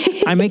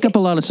 I make up a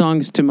lot of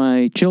songs to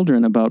my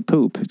children about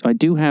poop. I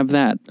do have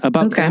that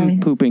about them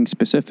pooping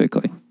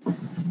specifically.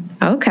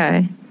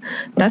 Okay.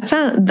 That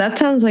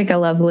sounds like a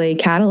lovely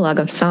catalog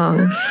of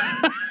songs.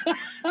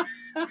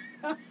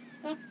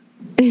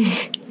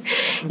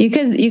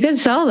 You could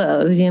sell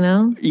those, you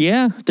know?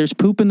 Yeah, there's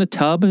Poop in the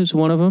Tub is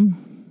one of them.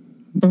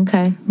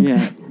 Okay.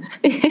 Yeah.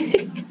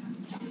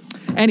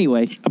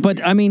 Anyway,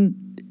 but I mean,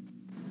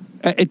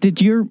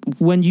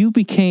 when you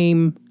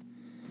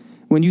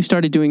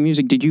started doing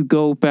music, did you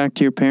go back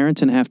to your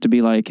parents and have to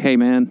be like, hey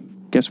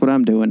man, guess what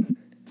I'm doing?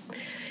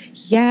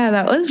 Yeah,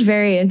 that was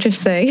very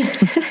interesting.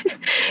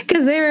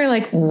 Because they were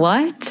like,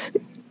 what?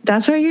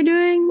 That's what you're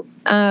doing?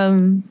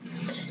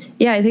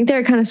 Yeah, I think they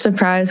were kind of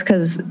surprised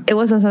because it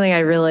wasn't something I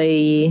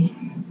really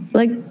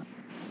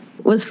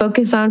was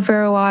focused on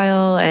for a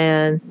while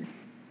and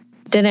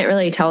didn't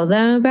really tell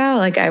them about.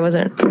 Like I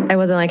wasn't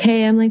like,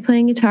 hey, I'm like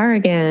playing guitar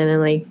again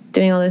and like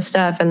doing all this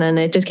stuff. And then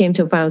it just came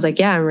to a point I was like,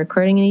 yeah, I'm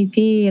recording an EP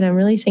and I'm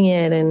releasing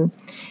it. And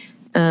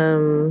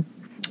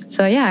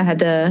so yeah, I had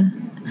to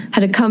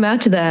come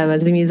out to them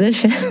as a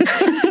musician.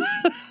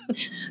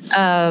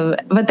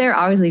 But they're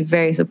obviously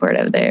very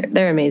supportive.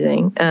 They're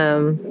amazing.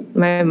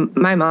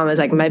 My mom is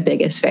like my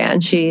biggest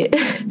fan. She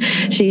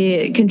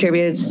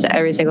contributes to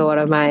every single one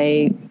of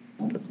my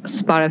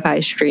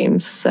Spotify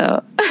streams.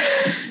 So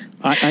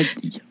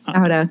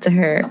shout out to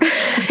her.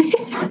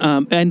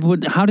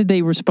 And how did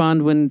they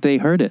respond when they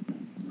heard it?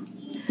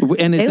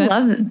 And they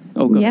loved it.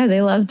 Oh, yeah,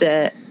 they loved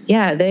it.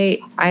 Yeah,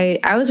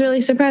 I was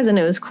really surprised, and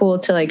it was cool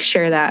to like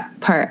share that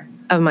part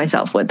of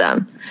myself with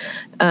them.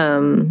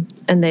 And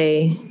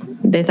they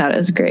thought it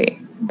was great.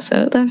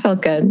 So that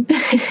felt good.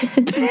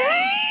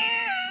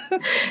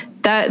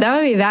 That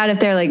would be bad if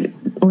they're like,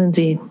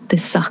 Lindsay,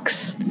 this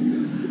sucks.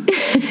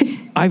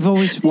 I've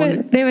always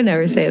wondered. They would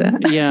never say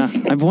that. Yeah,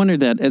 I've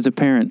wondered that as a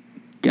parent.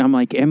 I'm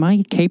like, am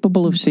I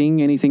capable of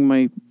seeing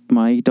anything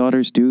my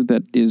daughters do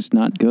that is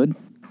not good?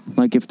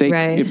 Like if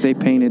they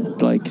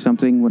painted like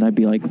something, would I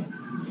be like,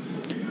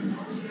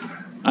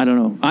 I don't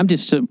know. I'm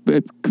just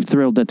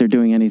thrilled that they're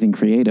doing anything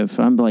creative.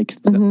 I'm like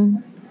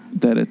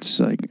that it's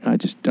like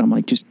I'm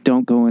like, just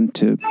don't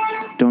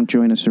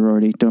join a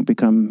sorority, don't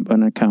become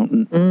an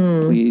accountant,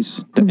 please,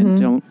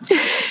 and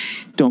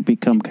don't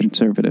become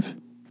conservative.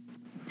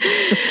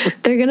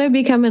 They're gonna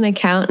become an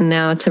accountant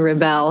now to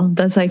rebel.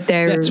 That's like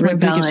that's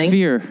rebelling. My biggest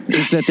fear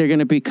is that they're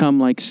gonna become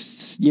like,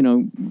 you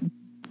know,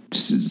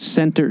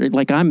 center.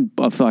 Like I'm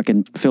a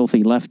fucking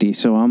filthy lefty,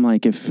 so I'm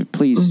like,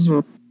 please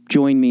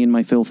join me in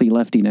my filthy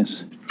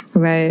leftiness.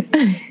 Right.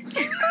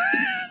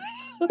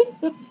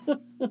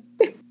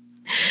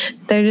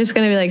 They're just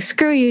going to be like,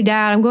 screw you,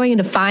 Dad, I'm going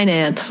into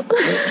finance.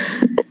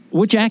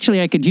 Which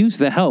actually I could use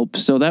the help,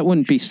 so that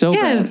wouldn't be so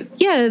bad.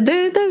 Yeah,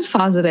 there's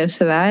positives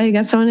to that. You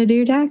got someone to do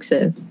your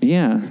taxes.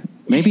 Yeah.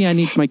 Maybe I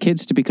need my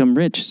kids to become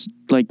rich,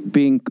 like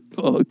being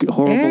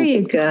horrible there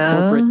you go.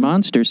 Corporate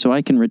monsters, so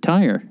I can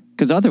retire.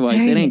 Because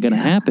otherwise it ain't going to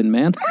happen,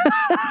 man.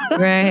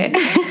 Right.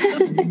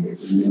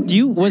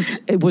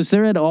 Was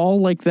there at all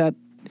like that,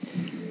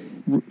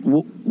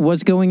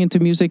 was going into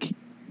music,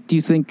 do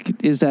you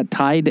think, is that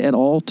tied at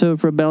all to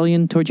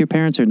rebellion towards your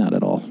parents or not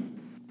at all?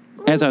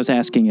 As I was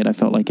asking it, I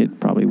felt like it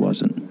probably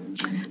wasn't.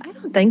 I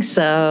don't think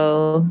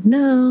so.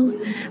 No.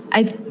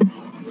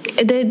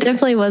 It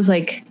definitely was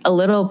like a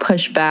little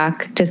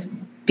pushback just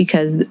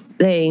because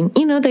they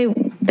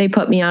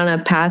put me on a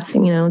path,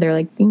 you know, they're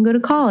like, you can go to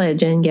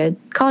college and get a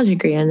college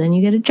degree and then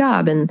you get a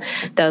job. And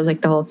that was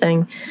like the whole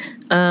thing.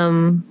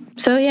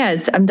 So yeah,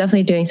 I'm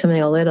definitely doing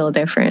something a little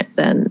different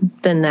than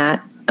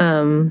that.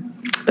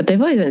 But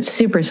they've always been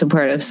super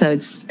supportive. So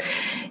it's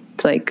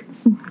like,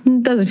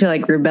 it doesn't feel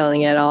like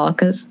rebelling at all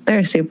because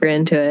they're super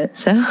into it.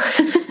 So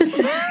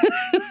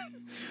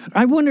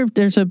I wonder if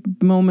there's a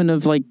moment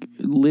of like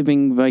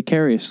living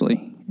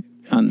vicariously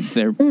on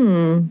their.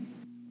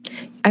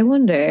 I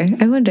wonder.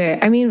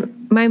 I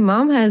mean, my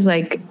mom has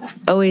like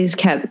always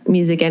kept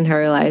music in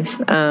her life.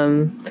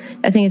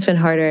 I think it's been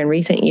harder in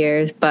recent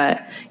years,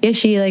 but yeah,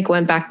 she like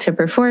went back to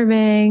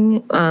performing.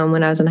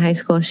 When I was in high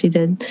school, she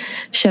did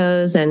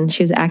shows and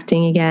she was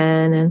acting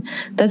again, and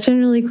that's been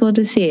really cool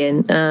to see.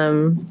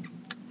 And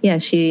yeah,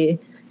 she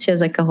has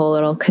like a whole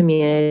little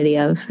community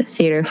of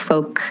theater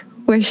folk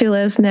where she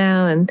lives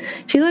now, and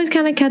she's always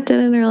kind of kept it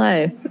in her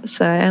life.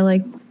 So I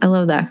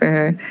love that for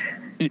her.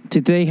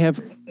 Did they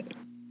have?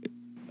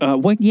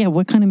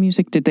 What kind of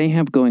music did they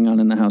have going on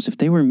in the house? If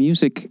they were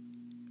music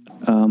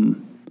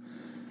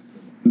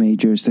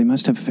majors, they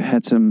must have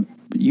had some.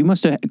 You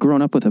must have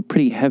grown up with a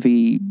pretty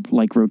heavy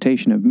like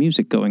rotation of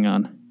music going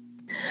on.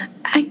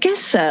 I guess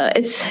so.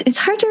 It's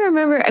hard to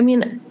remember. I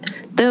mean,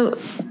 the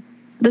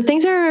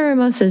things I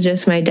remember most is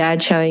just my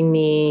dad showing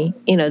me.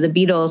 You know, the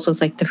Beatles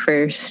was like the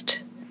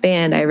first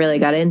band I really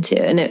got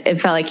into, and it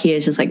felt like he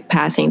was just like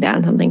passing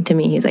down something to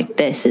me. He's like,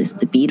 "This is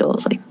the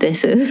Beatles. Like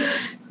this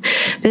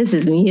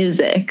is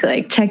music.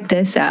 Like check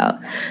this out."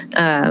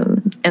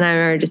 And I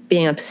remember just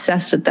being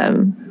obsessed with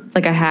them.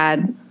 Like I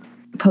had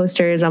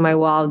posters on my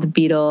wall of the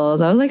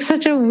Beatles. I was like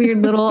such a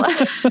weird little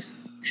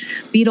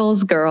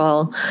Beatles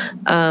girl.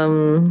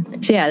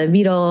 So yeah, the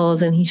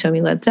Beatles, and he showed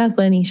me Led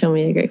Zeppelin, he showed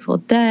me the Grateful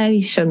Dead,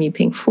 he showed me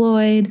Pink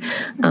Floyd,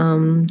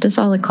 just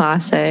all the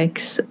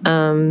classics.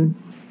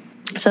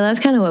 So that's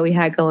kind of what we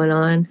had going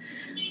on.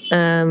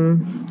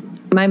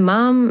 My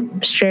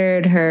mom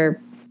shared her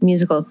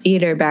musical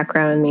theater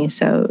background in me,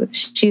 so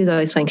she was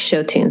always playing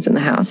show tunes in the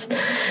house.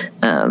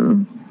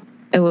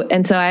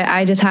 And so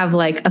I just have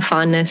like a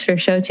fondness for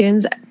show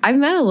tunes. I've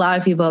met a lot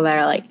of people that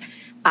are like,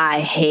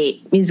 I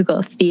hate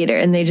musical theater,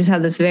 and they just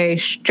have this very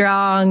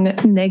strong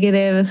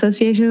negative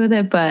association with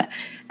it. But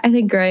I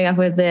think growing up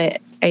with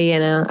it,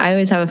 I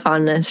always have a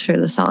fondness for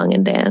the song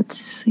and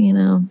dance,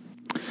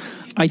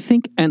 I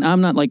think, and I'm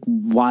not like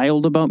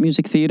wild about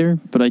music theater,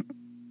 but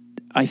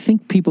I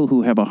think people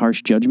who have a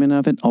harsh judgment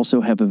of it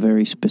also have a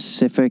very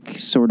specific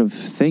sort of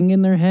thing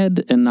in their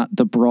head and not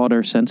the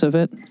broader sense of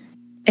it.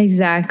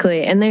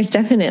 Exactly. And there's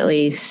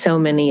definitely so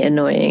many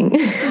annoying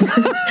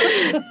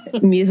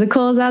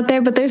musicals out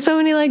there, but there's so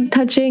many like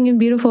touching and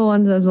beautiful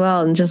ones as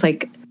well. And just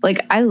like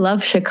I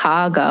love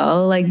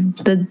Chicago, like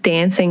the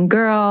dancing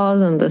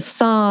girls and the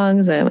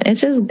songs, and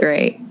it's just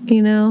great,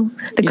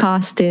 the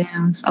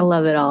costumes. I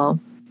love it all.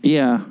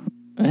 Yeah.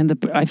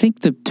 And I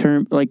think the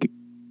term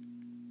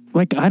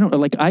I don't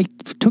know,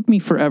 it took me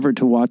forever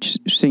to watch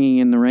Singing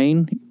in the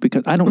Rain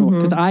because I don't know,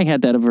 because I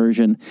had that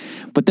aversion.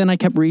 But then I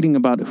kept reading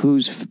about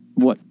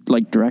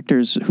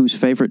directors whose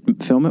favorite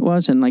film it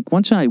was. And like,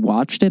 once I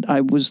watched it, I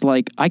was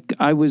like, I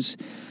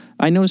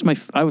noticed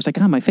I was like,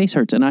 my face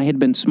hurts. And I had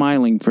been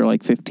smiling for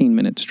like 15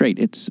 minutes straight.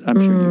 I'm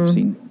sure you've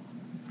seen.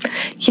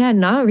 Yeah,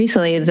 not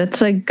recently.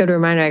 That's a good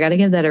reminder. I got to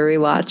give that a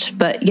rewatch.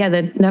 But yeah,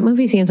 that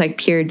movie seems like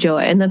pure joy.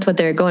 And that's what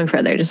they're going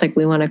for. They're just like,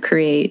 we want to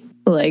create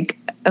like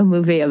a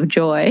movie of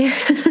joy.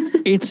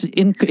 It's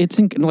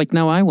like,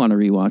 now I want to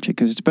rewatch it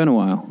because it's been a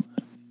while.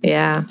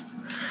 Yeah.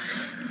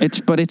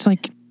 It's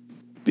like,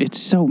 it's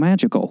so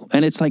magical.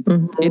 And it's like,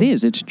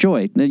 it's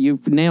joy.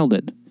 You've nailed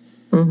it.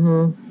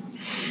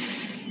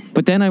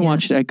 But then I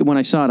watched, when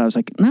I saw it, I was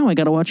like, now I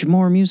got to watch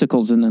more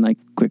musicals. And then I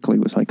quickly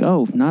was like,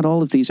 oh, not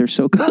all of these are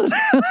so good.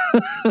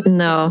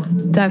 No,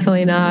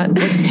 definitely not.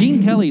 But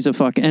Gene Kelly's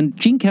and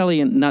Gene Kelly,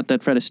 and not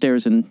that Fred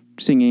Astaire's in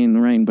Singing in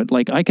the Rain, but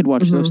like I could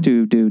watch those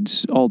two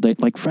dudes all day.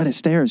 Like Fred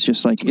Astaire is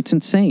just like, it's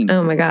insane.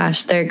 Oh my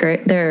gosh, they're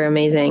great. They're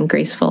amazing,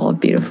 graceful,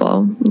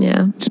 beautiful.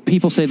 Yeah.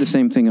 People say the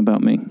same thing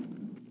about me.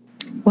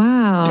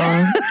 Wow.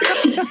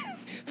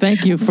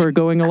 Thank you for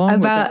going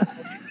along with it.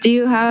 Do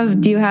you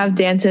have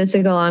dances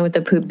to go along with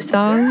the poop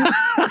songs?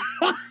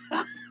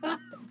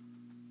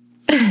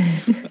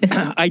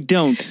 I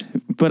don't,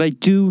 but I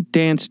do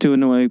dance to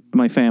annoy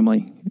my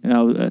family.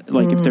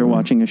 If they're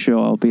watching a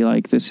show, I'll be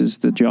like, this is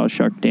the Jaws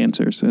shark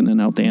dancers, and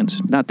then I'll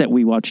dance. Not that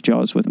we watch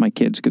Jaws with my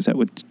kids, because that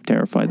would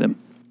terrify them.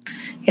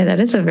 Yeah, that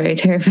is a very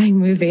terrifying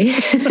movie.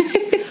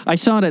 I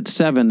saw it at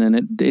 7,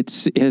 and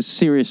it has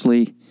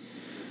seriously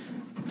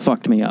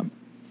fucked me up.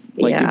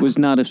 It was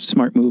not a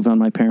smart move on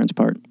my parents'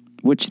 part.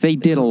 Which they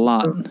did a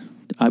lot.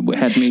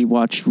 Had me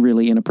watch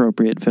really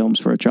inappropriate films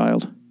for a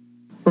child.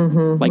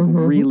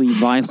 Really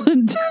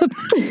violent.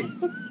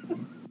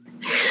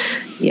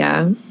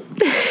 Yeah.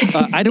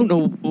 I don't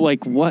know, what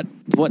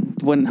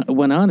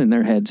went on in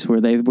their heads where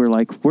they were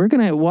like, we're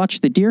going to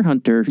watch The Deer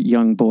Hunter,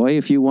 young boy,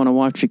 if you want to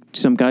watch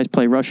some guys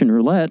play Russian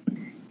roulette.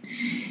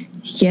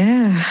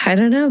 Yeah, I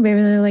don't know.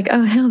 Maybe they're like,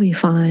 oh, he'll be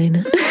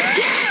fine.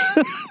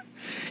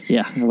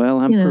 Yeah, well,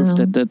 I'm proof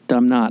that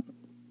I'm not.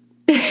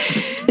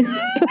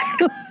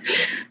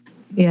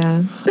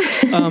 Yeah.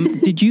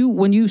 Did you,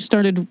 when you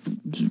started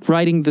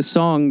writing the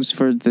songs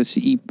for this,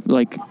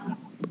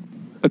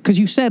 because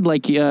you said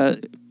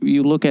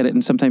you look at it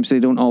and sometimes they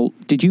don't all,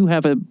 did you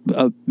have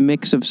a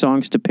mix of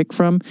songs to pick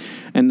from,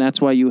 and that's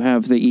why you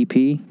have the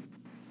EP?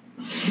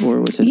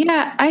 Or was it?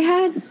 Yeah, I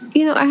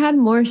had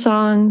more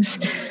songs.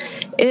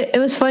 It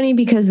was funny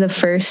because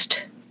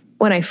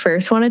when I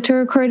first wanted to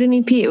record an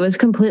EP, it was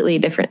completely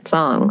different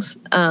songs.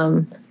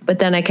 But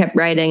then I kept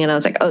writing and I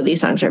was like, oh, these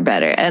songs are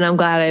better. And I'm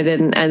glad I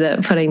didn't end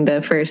up putting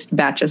the first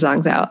batch of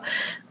songs out.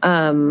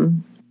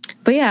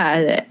 But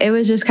yeah, it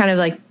was just kind of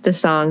like the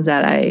songs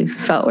that I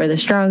felt were the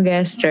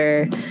strongest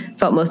or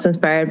felt most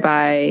inspired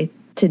by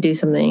to do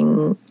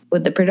something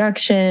with the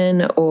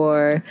production.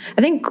 Or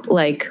I think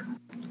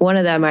one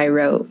of them I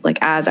wrote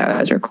as I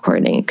was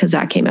recording because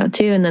that came out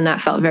too. And then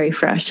that felt very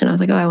fresh. And I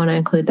was like, oh, I want to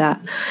include that.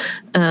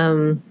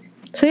 So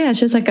yeah, it's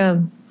just like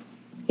a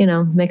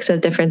mix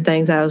of different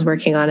things that I was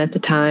working on at the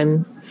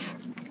time.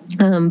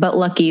 But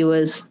Lucky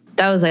was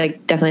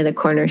definitely the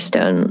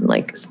cornerstone,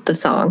 the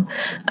song.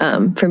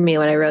 For me,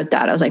 when I wrote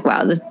that, I was like,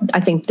 wow,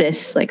 I think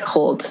this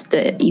holds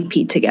the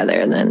EP together,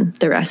 and then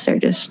the rest are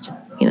just,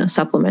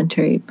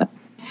 supplementary. But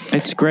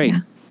it's great,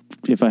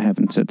 if I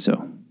haven't said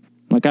so.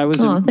 I was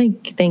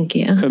thank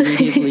you.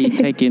 Immediately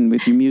taken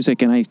with your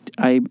music, and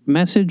I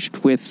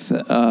messaged with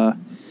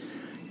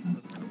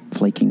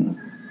Flaking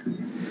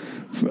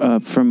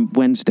from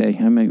Wednesday.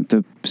 I'm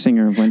the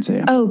singer of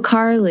Wednesday. Oh,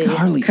 Carly,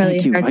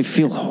 thank you. I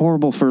feel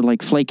horrible for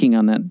flaking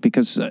on that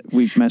because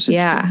we've messaged.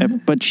 Yeah.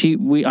 But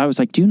I was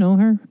like, do you know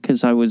her?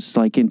 Because I was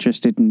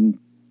interested in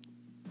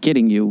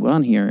getting you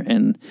on here,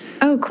 and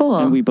oh, cool.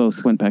 And we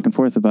both went back and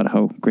forth about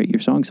how great your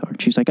songs are.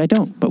 She's like, I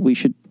don't, but we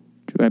should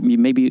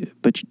maybe.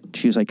 But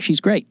she was like, she's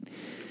great.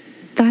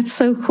 That's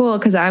so cool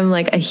because I'm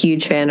like a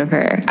huge fan of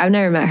her. I've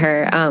never met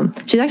her.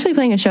 She's actually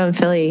playing a show in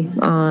Philly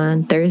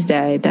on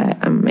Thursday that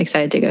I'm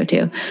excited to go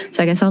to.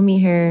 So I guess I'll meet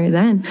her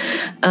then.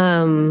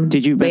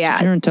 Did you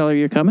message her and tell her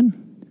you're coming?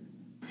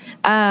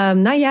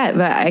 Not yet,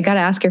 but I got to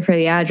ask her for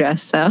the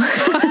address. So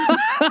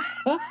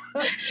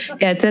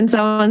yeah, it's in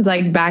someone's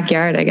like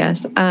backyard, I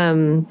guess.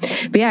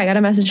 But yeah, I got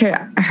to message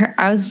her.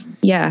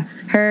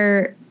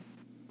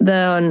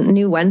 The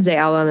new Wednesday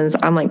album is,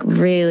 I'm like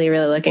really,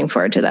 really looking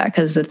forward to that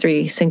because the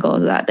 3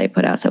 singles that they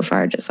put out so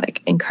far are just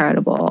like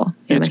incredible.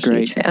 It's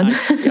great. Huge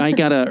fan. I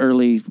got an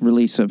early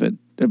release of it,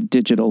 of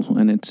digital,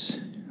 and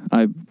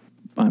I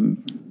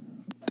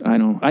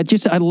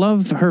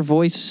love her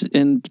voice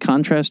in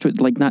contrast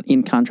with, like, not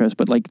in contrast,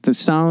 but like the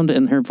sound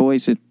and her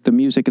voice, the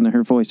music and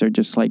her voice are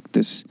just like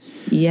this.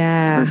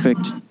 Yeah.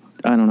 Perfect.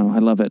 I don't know. I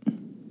love it.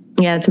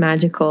 Yeah, it's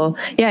magical.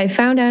 Yeah, I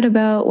found out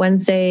about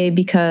Wednesday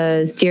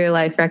because Dear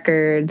Life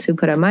Records, who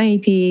put out my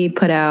EP,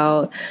 put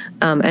out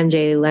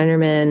MJ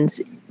Lennerman's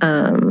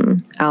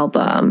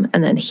album,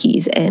 and then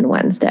he's in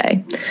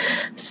Wednesday.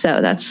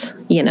 So that's,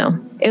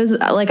 it was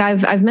like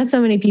I've met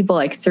so many people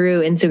like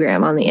through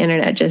Instagram on the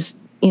internet, just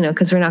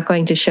because we're not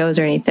going to shows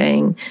or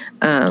anything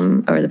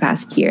over the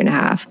past year and a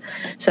half.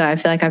 So I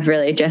feel like I've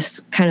really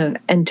just kind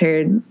of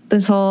entered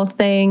this whole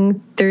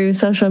thing through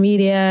social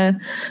media,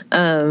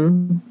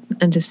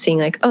 and just seeing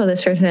like, oh,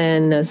 this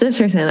person knows this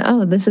person.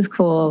 Oh, this is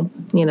cool.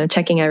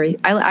 Checking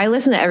I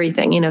listen to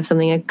everything, if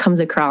something that comes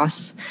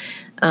across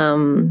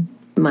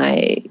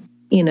my,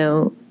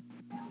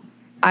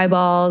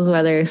 eyeballs,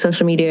 whether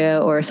social media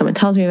or someone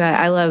tells me about it.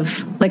 I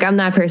love, like, I'm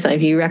that person.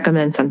 If you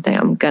recommend something,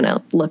 I'm going to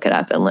look it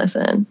up and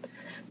listen.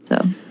 So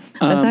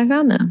that's how I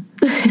found them.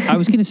 I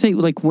was going to say,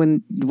 like,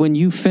 when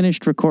you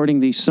finished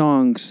recording these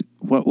songs,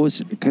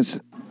 because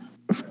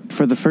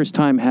for the first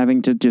time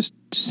having to just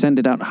send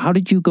it out, how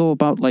did you go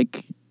about,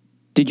 like,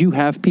 did you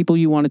have people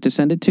you wanted to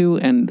send it to,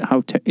 and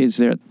how is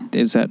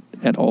that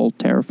at all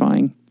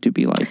terrifying to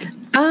be like?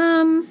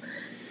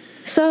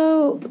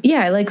 So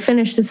yeah, I like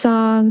finished the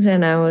songs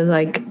and I was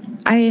like,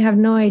 I have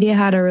no idea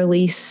how to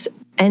release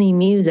any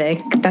music.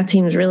 That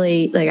seems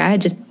really, like, I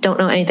just don't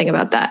know anything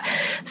about that.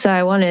 So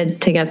I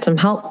wanted to get some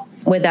help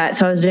with that.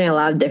 So I was doing a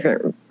lot of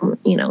different,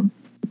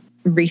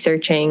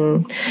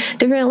 researching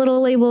different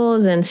little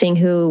labels and seeing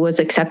who was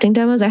accepting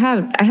demos. I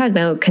had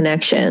no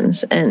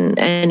connections in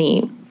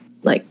any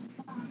like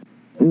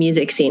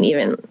music scene,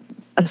 even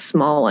a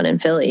small one in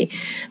Philly.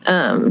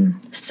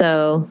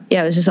 So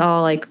yeah, it was just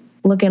all like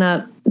looking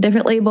up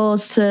different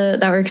labels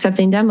that were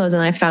accepting demos,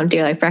 and I found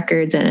Dear Life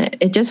Records, and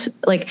it just,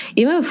 like,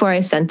 even before I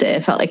sent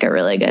it felt like a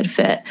really good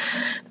fit.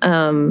 They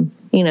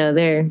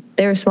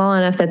were small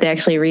enough that they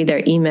actually read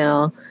their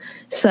email.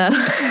 So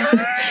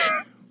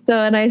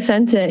when I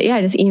sent it,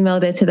 I just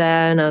emailed it to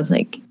them, and I was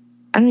like,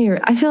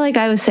 I feel like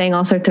I was saying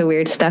all sorts of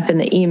weird stuff in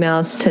the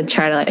emails to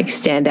try to like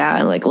stand out,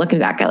 and like looking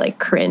back, I like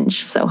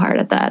cringe so hard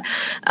at that.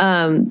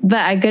 But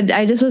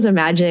I just was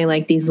imagining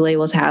like these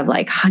labels have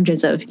like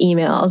hundreds of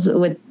emails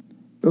with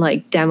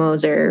like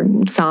demos or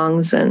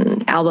songs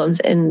and albums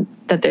and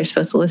that they're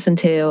supposed to listen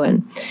to,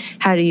 and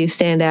how do you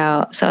stand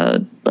out?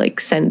 So like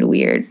send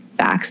weird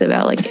facts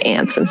about like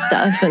ants and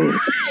stuff. And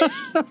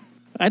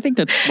I think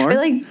that's smart.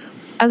 I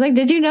was like,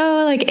 did you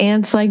know like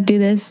ants like do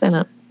this?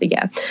 And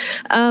yeah.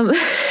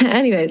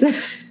 Anyways,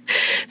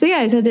 so yeah,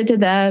 I sent it to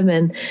them,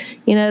 and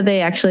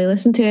they actually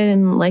listened to it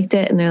and liked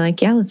it, and they're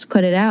like, yeah, let's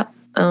put it out.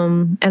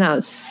 And I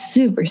was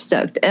super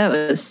stoked. That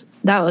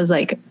was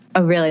like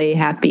a really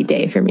happy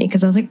day for me,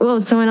 because I was like, whoa,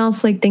 someone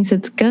else like thinks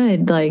it's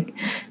good. Like,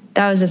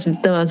 that was just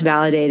the most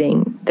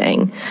validating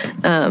thing.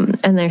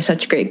 And they're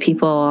such great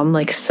people. I'm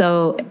like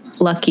so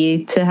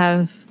lucky to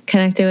have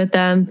connected with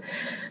them.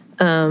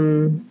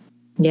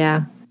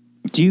 Yeah.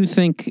 Do you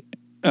think,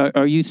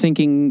 are you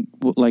thinking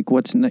like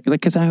what's like,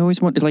 because I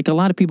always want, like, a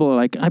lot of people are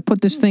like, I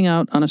put this thing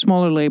out on a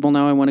smaller label,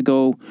 now I want to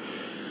go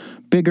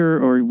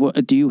bigger, or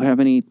what, do you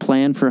have any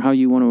plan for how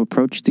you want to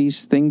approach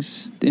these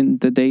things in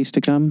the days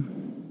to come?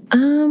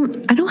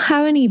 I don't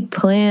have any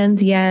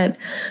plans yet.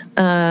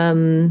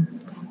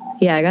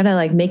 Yeah, I gotta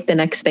like make the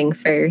next thing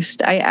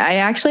first. I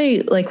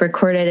actually like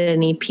recorded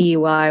an EP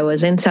while I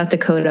was in South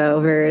Dakota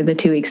over the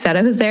 2 weeks that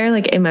I was there,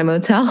 like in my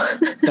motel.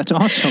 That's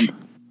awesome.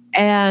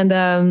 And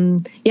I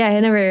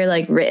had never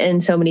like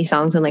written so many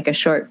songs in like a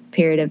short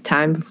period of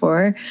time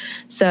before.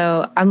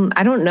 So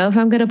I don't know if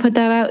I'm gonna put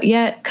that out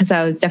yet, because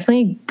I was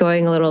definitely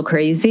going a little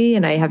crazy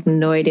and I have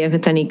no idea if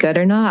it's any good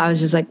or not. I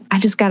was just like, I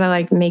just gotta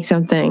like make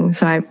something.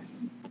 So I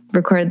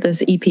recorded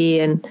this EP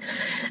and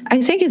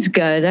I think it's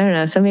good. I don't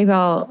know. So maybe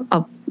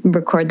I'll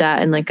record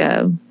that in like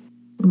a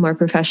more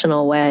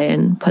professional way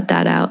and put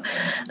that out.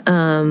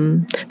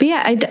 But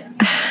yeah,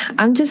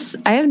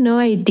 I have no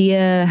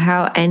idea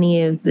how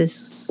any of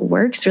this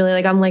works really.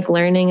 Like, I'm like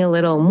learning a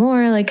little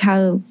more like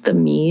how the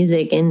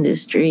music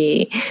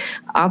industry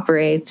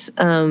operates.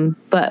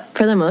 But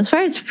for the most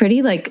part, it's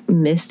pretty like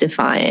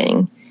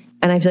mystifying.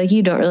 And I feel like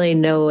you don't really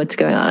know what's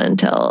going on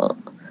until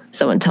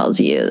someone tells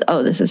you,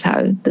 oh, this is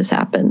how this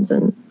happens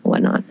and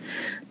whatnot.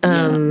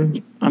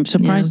 I'm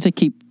surprised to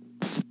keep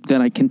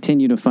that I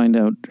continue to find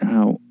out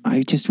how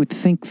I just would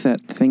think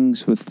that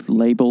things with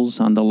labels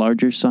on the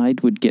larger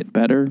side would get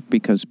better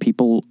because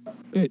people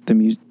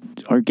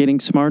are getting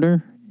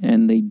smarter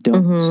and they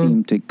don't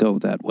seem to go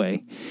that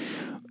way.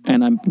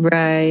 And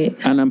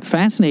I'm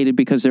fascinated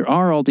because there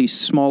are all these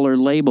smaller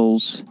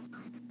labels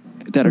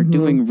that are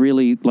doing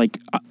really like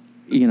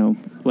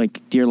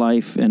Dear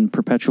Life and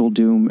Perpetual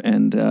Doom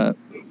and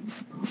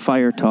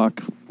Fire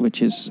Talk,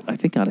 which is I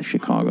think out of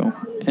Chicago,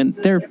 and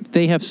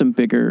they have some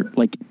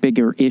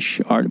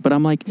bigger-ish art. But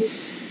I'm like,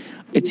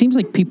 it seems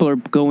like people are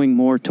going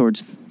more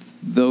towards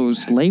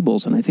those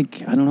labels, and I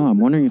don't know. I'm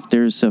wondering if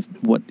there's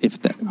what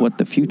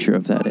the future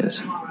of that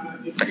is.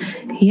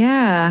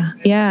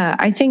 Yeah.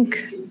 I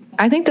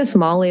think the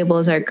small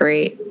labels are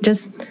great.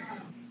 Just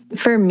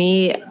for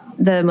me,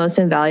 the most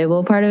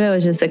invaluable part of it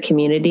was just the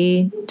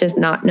community, just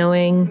not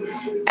knowing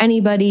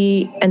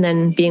anybody and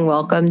then being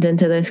welcomed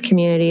into this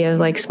community of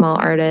like small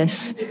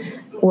artists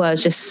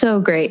was just so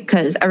great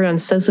because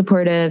everyone's so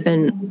supportive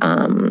and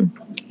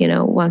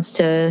wants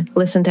to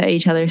listen to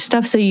each other's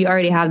stuff. So you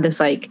already have this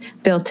like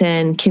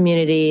built-in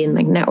community and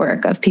like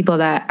network of people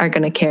that are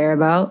going to care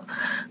about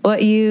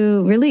what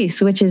you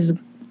release, which is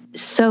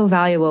so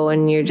valuable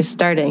when you're just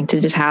starting to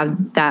just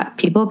have that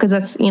people, because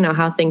that's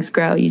how things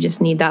grow. You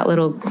just need that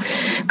little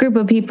group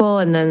of people,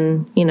 and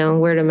then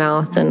word of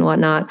mouth and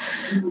whatnot.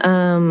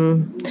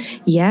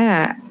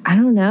 I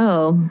don't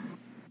know.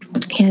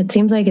 Yeah, it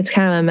seems like it's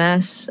kind of a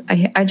mess.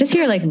 I just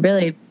hear like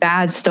really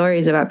bad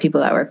stories about people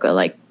that work with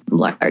like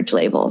large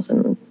labels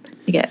and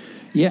they get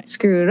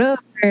screwed over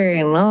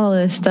and all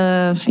this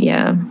stuff.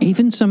 Yeah,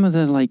 even some of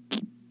the like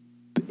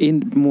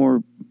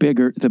the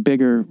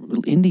bigger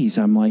indies,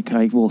 I'm like,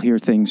 I will hear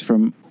things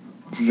from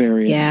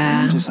various,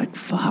 and I'm just like,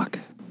 fuck.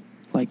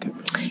 Like,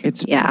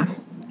 it's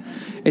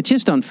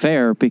just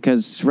unfair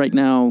because right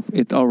now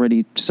it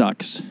already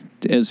sucks,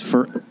 as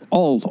for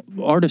all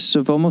artists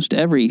of almost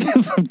every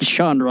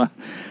genre.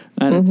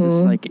 And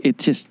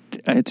it's just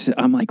like,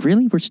 I'm like,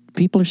 really?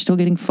 People are still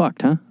getting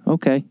fucked, huh?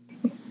 Okay.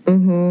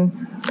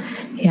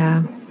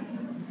 Yeah.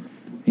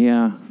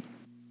 Yeah.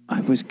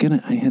 That's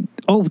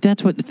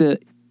what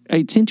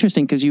it's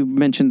interesting because you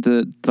mentioned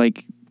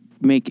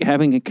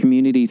having a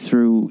community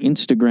through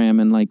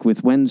Instagram and like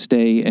with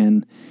Wednesday,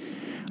 and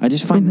I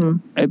just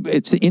find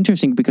it's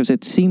interesting because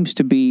it seems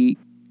to be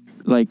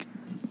like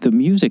the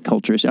music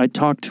cultures. I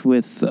talked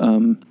with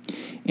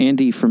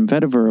Andy from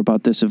Vetiver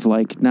about this, of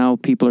like now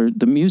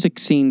the music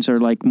scenes are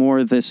like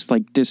more this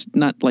like just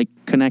not like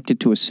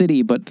connected to a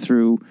city but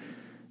through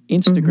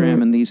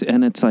Instagram and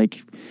it's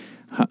like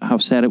how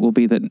sad it will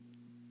be that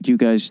you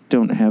guys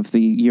don't have the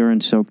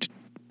urine soaked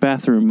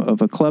bathroom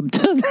of a club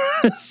but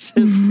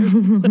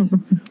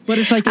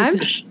it's like go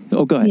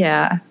ahead.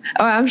 Yeah.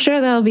 I'm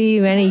sure there'll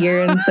be many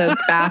urine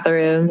soaked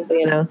bathrooms.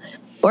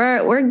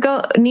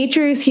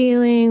 Nature is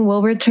healing.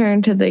 We'll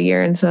return to the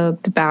urine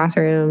soaked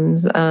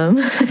bathrooms.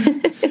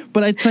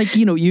 But it's like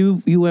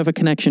you have a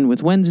connection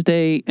with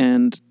Wednesday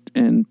and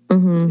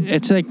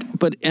it's like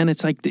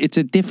it's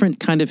a different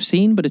kind of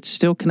scene, but it's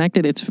still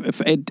connected.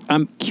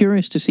 I'm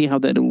curious to see how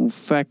that will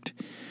affect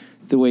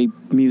the way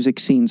music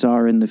scenes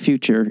are in the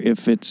future,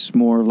 if it's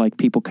more like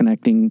people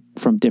connecting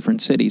from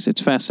different cities.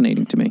 It's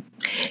fascinating to me.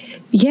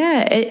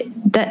 Yeah,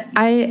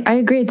 I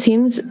agree. It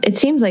seems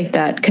like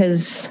that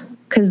because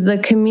the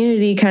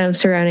community kind of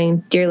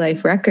surrounding Dear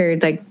Life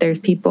Records, like there's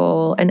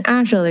people in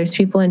Asheville, there's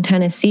people in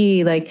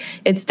Tennessee, like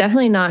it's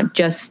definitely not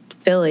just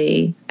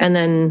Philly. And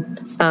then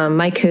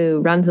Mike,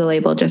 who runs the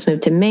label, just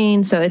moved to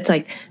Maine, so it's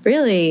like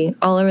really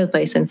all over the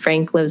place. And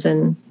Frank lives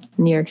in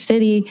New York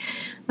City.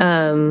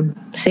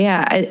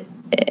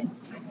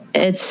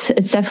 It's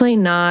definitely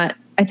not.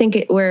 I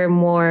think we're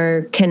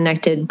more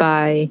connected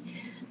by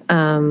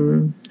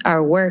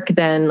our work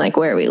than like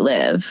where we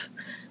live.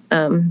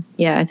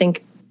 I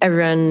think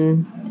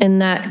everyone in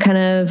that kind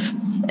of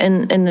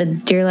in the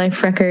Dear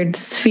Life Records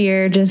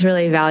sphere just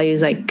really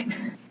values like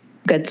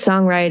good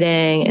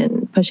songwriting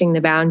and pushing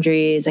the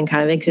boundaries and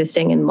kind of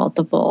existing in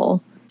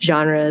multiple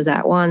genres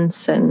at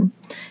once. And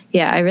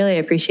I really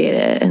appreciate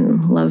it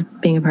and love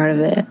being a part of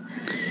it.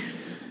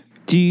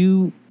 Do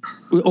you?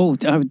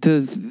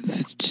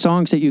 The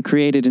songs that you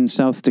created in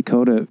South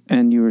Dakota,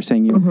 and you were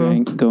saying you were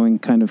going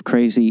kind of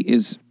crazy,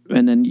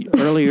 and then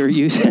earlier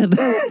you said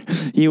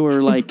you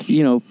were like,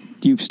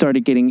 you've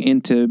started getting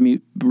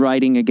into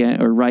writing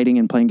again, or writing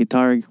and playing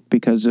guitar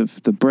because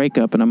of the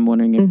breakup, and I'm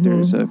wondering if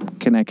there's a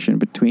connection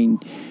between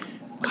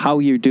how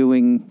you're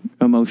doing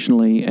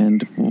emotionally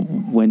and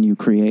when you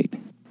create.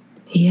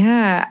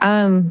 Yeah,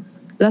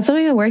 that's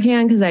something I'm working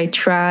on because I'm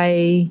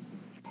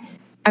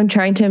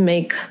trying to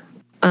make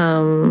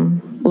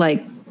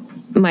like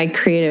my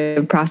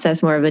creative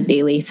process more of a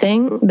daily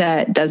thing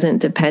that doesn't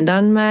depend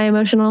on my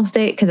emotional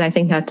state, because I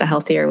think that's a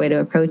healthier way to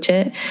approach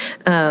it.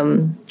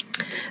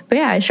 But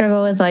I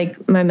struggle with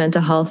like my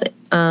mental health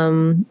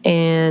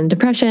and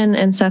depression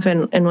and stuff,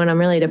 and when I'm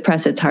really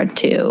depressed, it's hard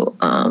to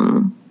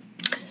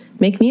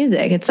make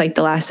music. It's like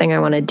the last thing I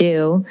want to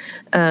do,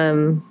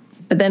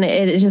 but then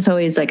it's just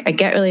always like I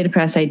get really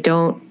depressed, I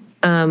don't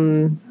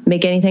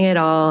make anything at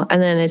all,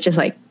 and then it's just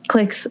like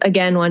clicks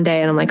again one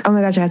day, and I'm like, oh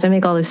my gosh, I have to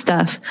make all this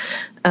stuff.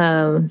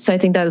 So I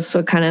think that's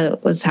what kind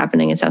of was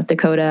happening in South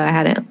Dakota. I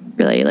hadn't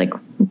really like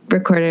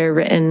recorded or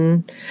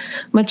written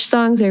much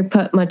songs or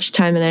put much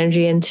time and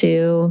energy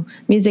into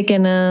music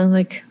in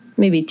like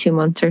maybe 2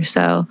 months or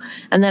so.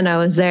 And then I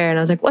was there and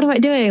I was like, what am I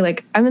doing?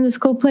 Like, I'm in this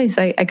cool place.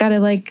 I gotta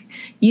like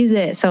use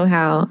it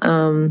somehow.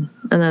 And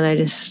then I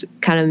just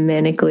kind of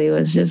manically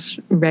was just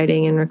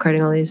writing and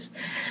recording all these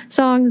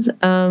songs.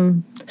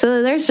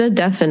 So there's a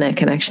definite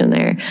connection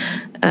there.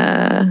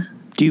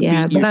 Do you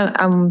yeah,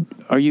 but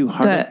are you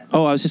hard? I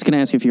was just going to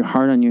ask if you're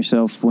hard on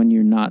yourself when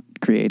you're not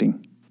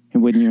creating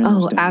and when you're in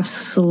those days.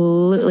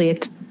 Absolutely.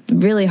 It's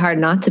really hard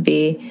not to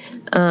be.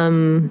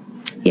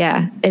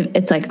 Yeah,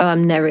 it's like, oh,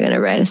 I'm never going to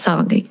write a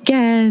song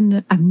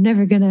again. I'm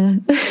never going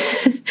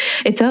to,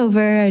 it's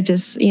over. I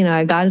just,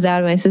 I got it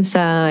out of my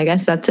system. I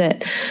guess that's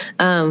it.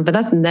 But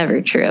that's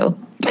never true.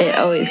 It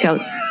always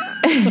comes,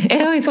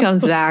 it always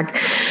comes back.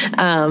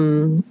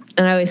 And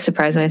I always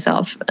surprise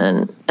myself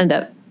and end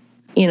up,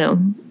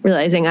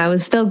 realizing I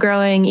was still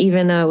growing,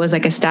 even though it was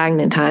like a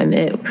stagnant time.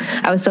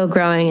 I was still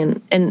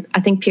growing. And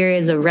I think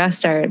periods of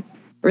rest are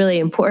really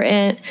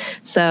important.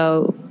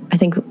 So I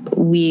think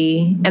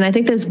I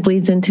think this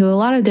bleeds into a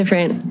lot of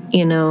different,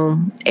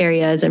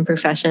 areas and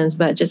professions,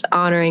 but just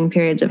honoring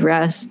periods of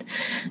rest,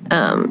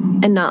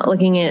 and not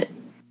looking at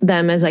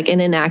them as like an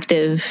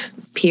inactive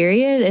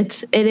period.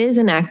 It is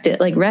an active,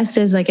 like rest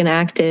is like an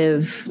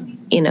active,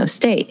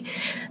 state.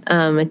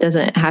 It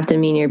doesn't have to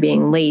mean you're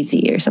being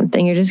lazy or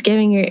something. You're just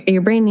giving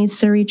your brain needs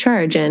to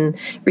recharge and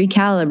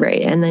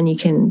recalibrate, and then you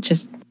can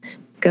just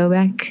go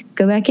back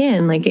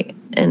in like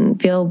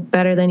and feel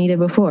better than you did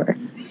before.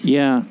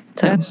 Yeah,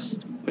 so.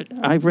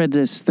 I read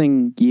this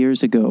thing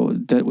years ago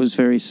that was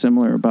very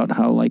similar about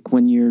how like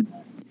when you're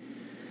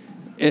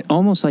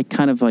almost like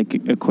kind of like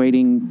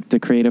equating the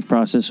creative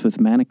process with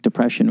manic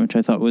depression, which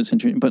I thought was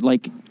interesting. But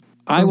like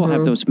I will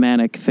have those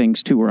manic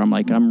things too, where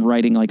I'm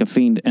writing like a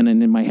fiend, and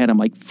then in my head I'm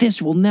like,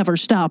 this will never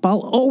stop. I'll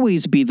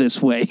always be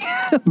this way.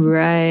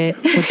 Right.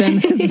 But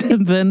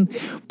then,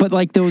 but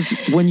like those,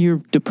 when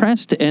you're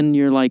depressed and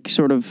you're like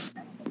sort of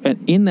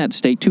in that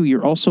state too,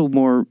 you're also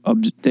more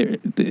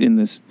in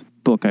this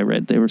book I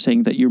read, they were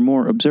saying that you're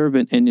more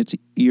observant and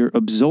you're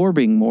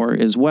absorbing more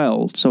as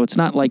well. So it's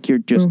not like you're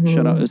just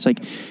shut up. It's like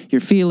you're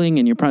feeling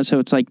and so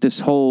it's like this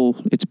whole,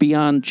 it's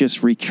beyond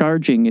just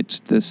recharging.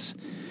 It's this,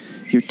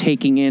 you're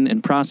taking in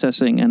and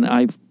processing.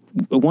 And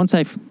once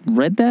I've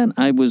read that,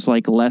 I was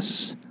like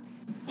less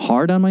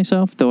hard on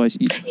myself, though it's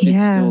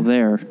still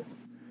there.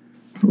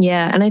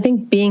 Yeah. And I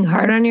think being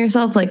hard on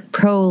yourself like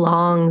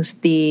prolongs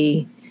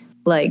the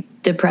like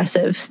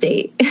depressive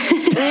state.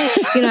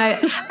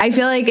 I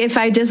feel like if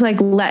I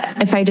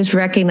just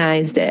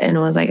recognized it and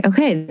was like,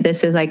 okay,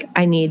 this is like,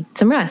 I need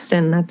some rest,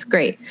 and that's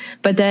great.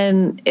 But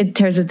then it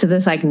turns into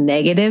this like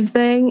negative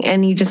thing,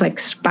 and you just like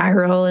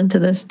spiral into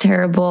this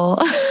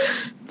terrible,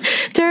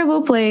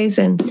 terrible place.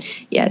 And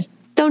yes,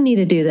 don't need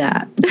to do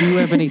that. Do you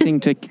have anything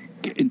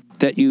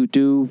that you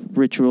do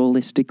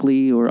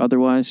ritualistically or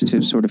otherwise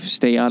to sort of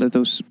stay out of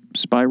those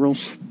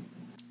spirals?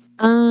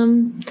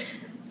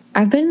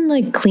 I've been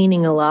like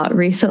cleaning a lot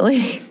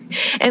recently,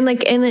 and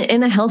like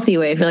in a healthy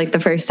way for like the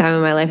first time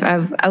in my life.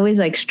 I've always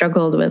like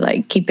struggled with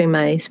like keeping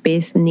my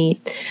space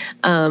neat.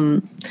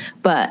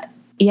 But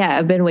yeah,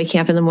 I've been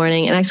waking up in the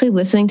morning and actually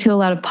listening to a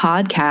lot of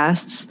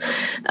podcasts.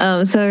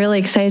 So I'm really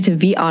excited to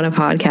be on a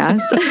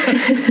podcast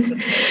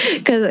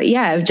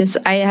because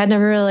I had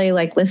never really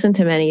like listened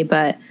to many,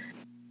 but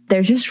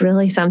there's just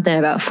really something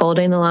about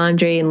folding the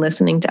laundry and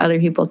listening to other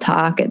people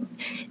talk. And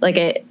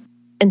like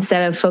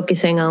instead of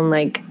focusing on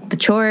like the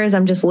chores,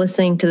 I'm just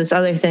listening to this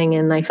other thing,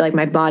 and I feel like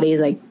my body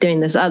is like doing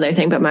this other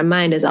thing, but my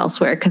mind is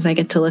elsewhere because I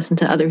get to listen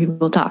to other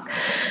people talk.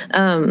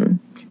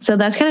 So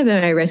that's kind of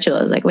been my ritual,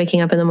 is like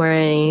waking up in the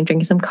morning,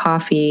 drinking some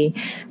coffee,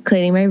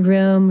 cleaning my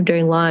room,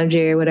 doing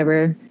laundry or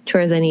whatever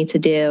chores I need to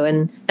do.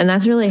 And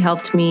that's really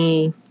helped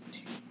me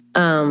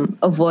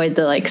avoid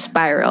the like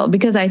spiral,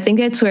 because I think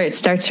that's where it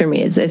starts for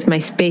me, is if my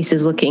space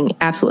is looking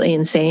absolutely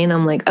insane,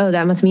 I'm like, oh,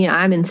 that must mean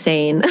I'm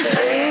insane.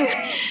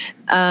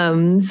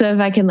 So if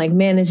I can like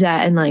manage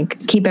that and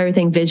like keep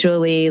everything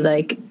visually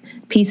like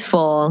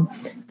peaceful,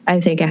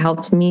 I think it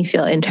helps me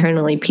feel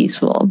internally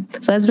peaceful.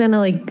 So that's been a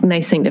like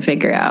nice thing to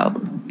figure out.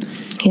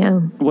 Yeah.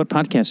 What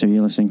podcasts are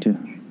you listening to,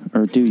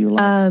 or do you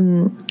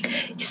like?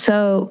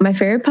 So my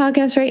favorite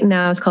podcast right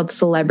now is called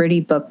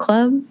Celebrity Book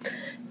Club.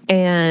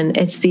 And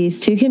it's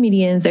these two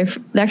comedians. They're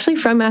actually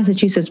from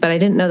Massachusetts, but I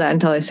didn't know that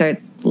until I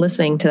started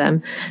listening to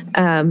them.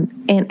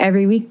 And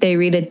every week they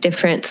read a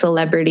different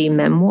celebrity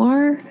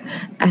memoir,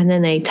 and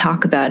then they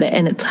talk about it.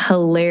 And it's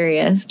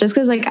hilarious. Just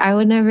because like I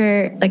would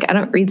never, like I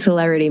don't read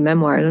celebrity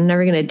memoirs. I'm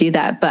never going to do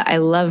that. But I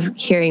love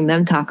hearing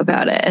them talk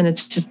about it. And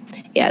it's just,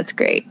 yeah, it's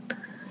great.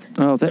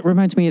 Oh, that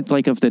reminds me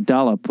like of The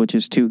Dollop, which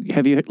is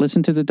have you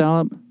listened to The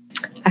Dollop?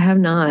 I have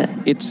not.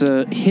 It's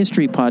a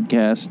history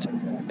podcast.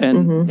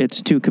 And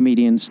it's two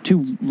comedians,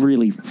 two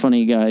really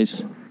funny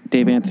guys,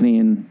 Dave Anthony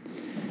and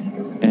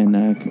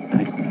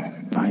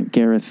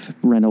Gareth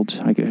Reynolds.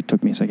 It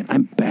took me a second.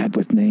 I'm bad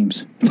with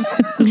names.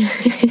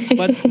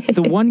 But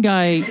the one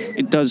guy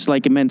does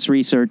like immense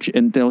research,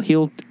 and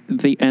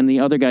the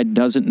other guy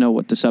doesn't know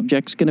what the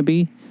subject's going to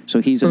be,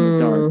 so he's in the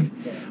dark.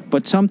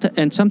 But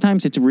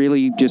sometimes it's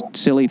really just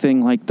silly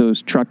thing like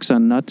those trucks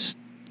on nuts,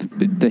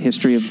 the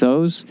history of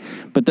those.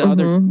 But the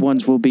other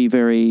ones will be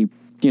very,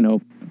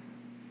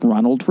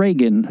 Ronald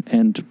Reagan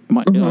and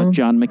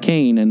John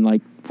McCain,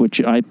 and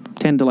which I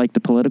tend to like the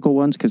political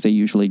ones because they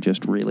usually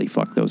just really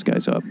fuck those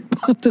guys up.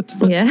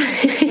 Yeah.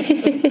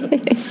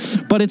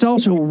 But it's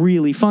also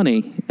really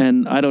funny,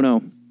 and I don't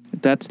know.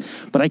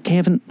 But I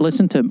haven't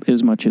listened to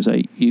as much as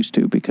I used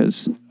to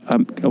because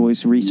I'm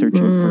always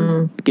researching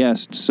for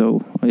guests.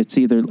 So it's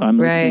either I'm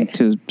listening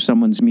to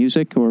someone's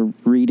music or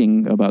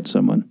reading about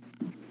someone.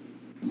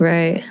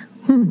 Right.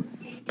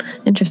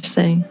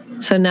 Interesting.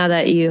 So now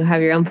that you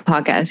have your own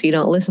podcast, you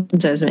don't listen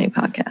to as many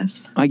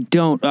podcasts. I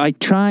don't.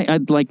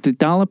 I'd like the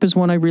Dollop is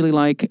one I really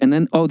like. And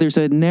then, there's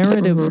a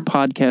narrative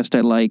podcast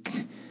I like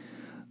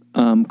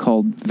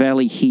called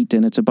Valley Heat.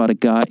 And it's about a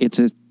guy. It's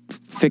a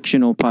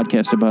fictional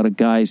podcast about a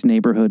guy's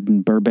neighborhood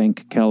in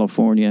Burbank,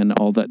 California, and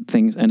all that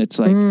things. And it's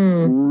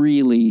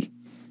really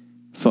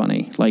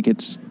funny. Like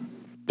it's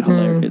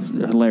hilarious.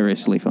 It's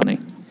hilariously funny.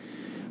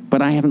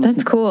 But I haven't listened.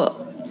 That's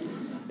cool.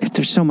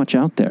 There's so much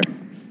out there.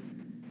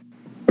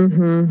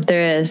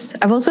 There is.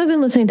 I've also been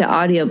listening to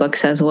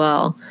audiobooks as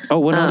well. Oh,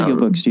 what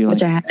audiobooks do you like?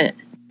 Which I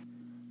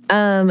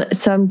hadn't.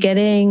 So I'm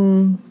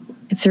getting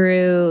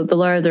through The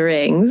Lord of the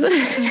Rings,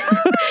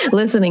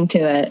 listening to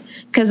it,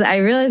 because I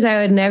realized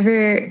I would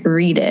never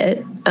read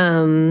it. I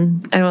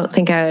don't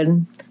think I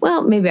would.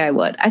 Well, maybe I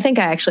would. I think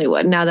I actually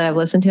would now that I've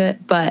listened to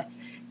it. But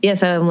yeah,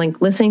 so I'm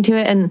listening to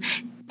it, and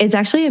it's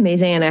actually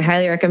amazing, and I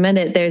highly recommend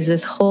it. There's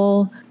this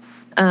whole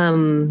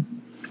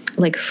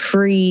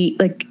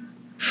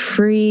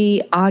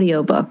free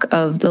audiobook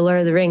of The Lord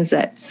of the Rings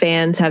that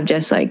fans have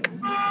just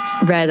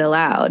read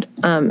aloud.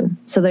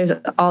 So there's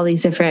all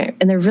these different,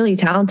 and they're really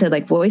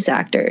talented voice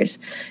actors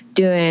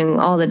doing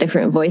all the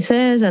different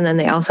voices, and then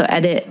they also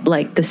edit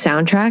the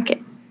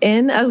soundtrack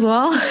in as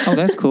well. Oh,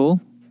 that's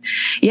cool.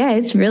 Yeah,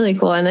 it's really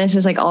cool, and it's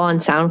just all on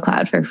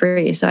SoundCloud for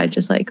free. So I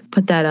just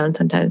put that on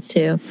sometimes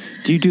too.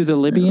 Do you do the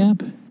Libby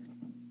app?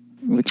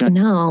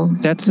 No,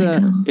 that's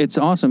it's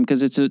awesome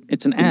because it's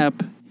an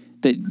app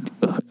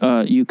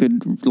that you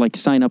could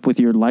sign up with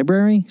your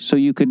library, so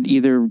you could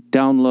either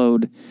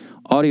download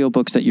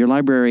audiobooks that your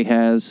library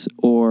has,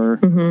 or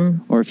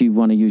if you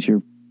want to use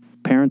your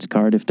parents'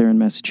 card, if they're in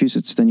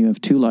Massachusetts, then you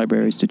have 2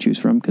 libraries to choose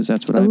from, because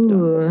that's what I've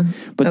done.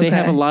 But they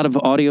have a lot of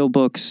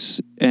audiobooks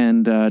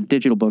and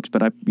digital books,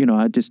 but I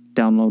just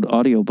download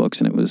audiobooks,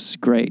 and it was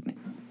great.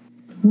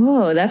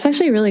 Whoa, that's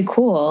actually really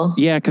cool.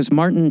 Yeah, because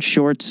Martin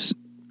Short's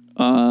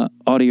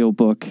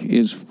audiobook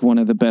is one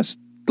of the best,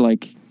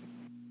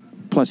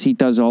 plus he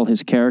does all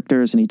his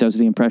characters and he does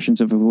the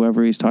impressions of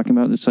whoever he's talking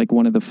about. It's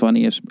one of the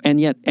funniest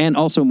and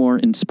also more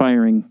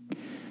inspiring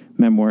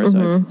memoirs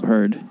I've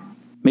heard.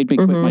 Made me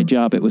quit my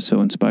job. It was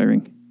so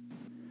inspiring.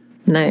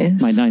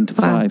 Nice. My 9 to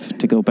 5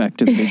 to go back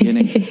to the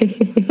beginning.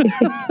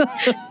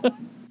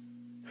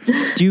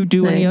 Do you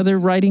do any other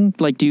writing?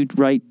 Do you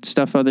write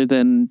stuff other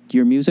than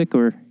your music,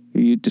 or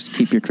you just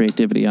keep your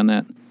creativity on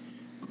that?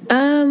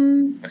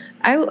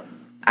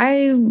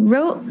 I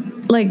wrote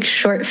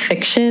short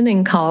fiction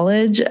in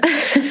college.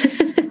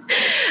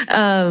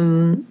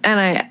 And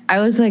I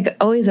was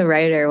always a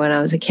writer when I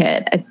was a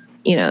kid.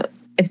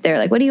 If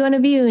they're what do you want to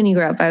be when you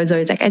grow up? I was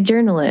always a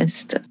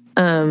journalist,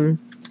 or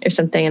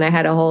something. And I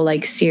had a whole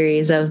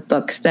series of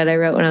books that I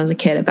wrote when I was a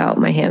kid about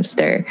my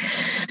hamster.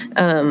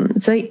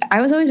 So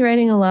I was always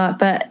writing a lot,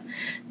 but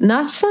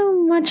not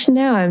so much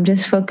now. I'm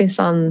just focused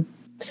on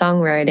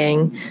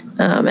songwriting.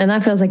 And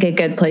that feels like a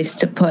good place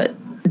to put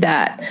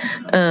that.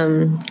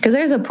 Because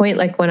there's a point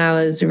when I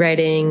was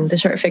writing the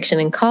short fiction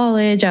in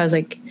college, I was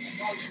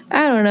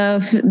I don't know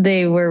if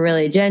they were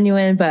really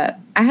genuine, but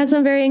I had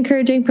some very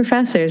encouraging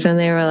professors, and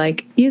they were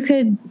you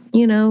could,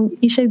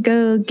 you should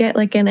go get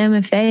an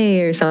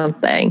MFA or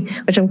something,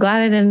 which I'm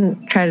glad I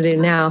didn't try to do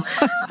now.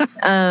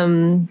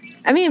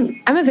 I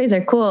mean, MFAs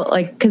are cool,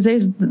 because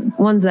there's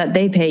ones that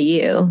they pay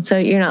you, so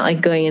you're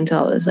not going into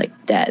all this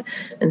debt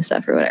and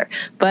stuff or whatever.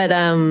 But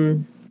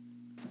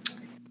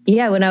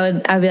yeah, when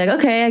I'd be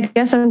okay, I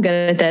guess I'm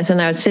good at this,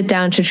 and I would sit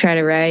down to try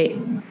to write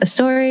a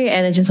story,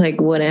 and it just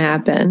wouldn't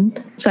happen.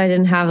 So I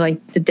didn't have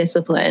the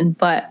discipline.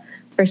 But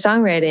for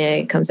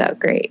songwriting, it comes out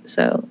great.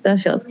 So that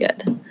feels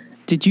good.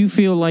 Did you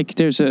feel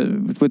there's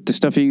with the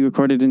stuff that you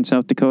recorded in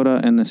South Dakota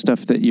and the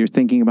stuff that you're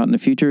thinking about in the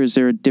future, is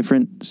there a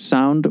different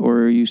sound, or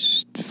are you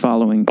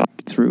following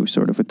through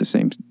sort of with the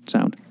same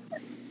sound?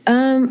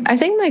 I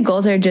think my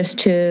goals are just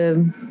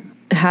to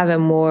have a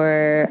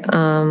more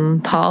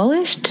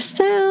polished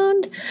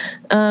sound.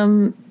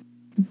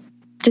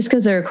 Just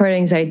because the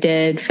recordings I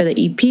did for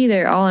the EP,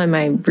 they're all in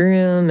my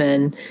room,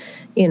 and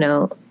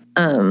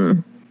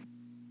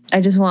I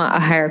just want a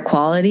higher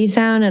quality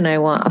sound, and I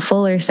want a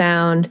fuller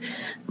sound,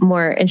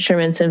 more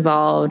instruments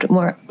involved,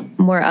 more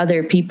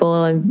other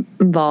people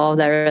involved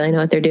that really know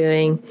what they're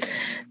doing.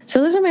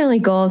 So those are my only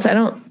goals. I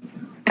don't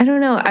I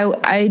don't know.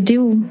 I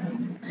do.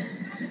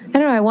 I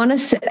don't know. I want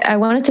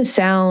it to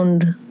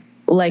sound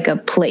like a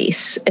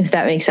place, if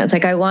that makes sense.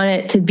 Like I want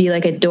it to be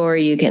like a door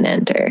you can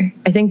enter.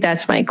 I think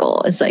that's my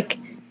goal. It's like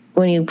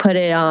when you put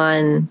it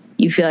on,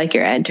 you feel like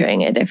you're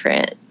entering a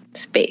different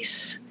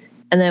space.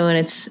 And then when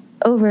it's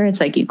over, it's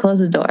like you close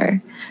the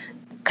door.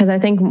 Because I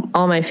think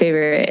all my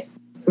favorite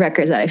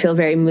records that I feel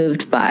very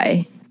moved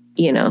by,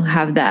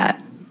 have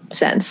that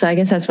sense. So I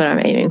guess that's what I'm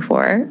aiming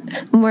for,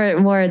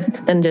 more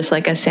than just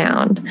like a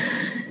sound.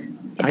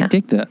 Yeah. I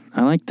dig that.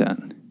 I like that.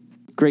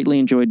 Greatly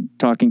enjoyed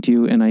talking to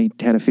you, and I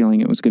had a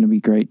feeling it was going to be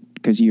great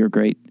because you're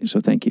great. So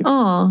thank you.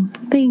 Oh,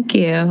 thank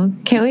you.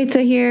 Can't wait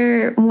to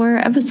hear more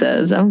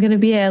episodes. I'm going to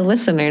be a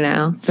listener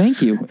now.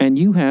 Thank you. And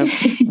you have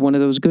one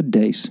of those good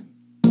days.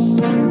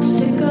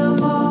 Sick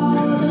of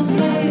all the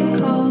fake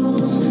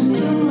calls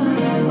to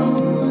my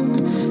phone.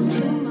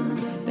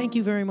 Thank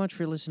you very much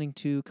for listening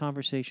to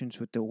Conversations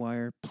with The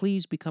Wire.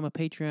 Please become a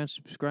Patreon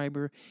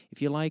subscriber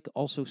if you like.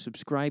 Also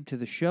subscribe to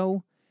the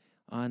show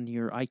on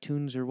your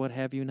iTunes or what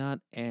have you not,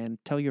 and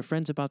tell your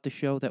friends about the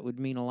show. That would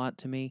mean a lot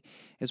to me.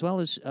 As well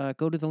as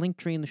go to the link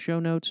tree in the show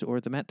notes or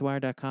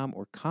themattdwyer.com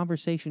or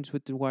Conversations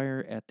with The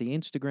Wire at the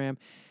Instagram,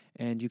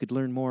 and you could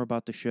learn more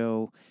about the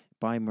show,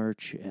 buy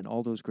merch, and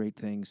all those great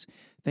things.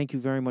 Thank you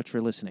very much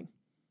for listening.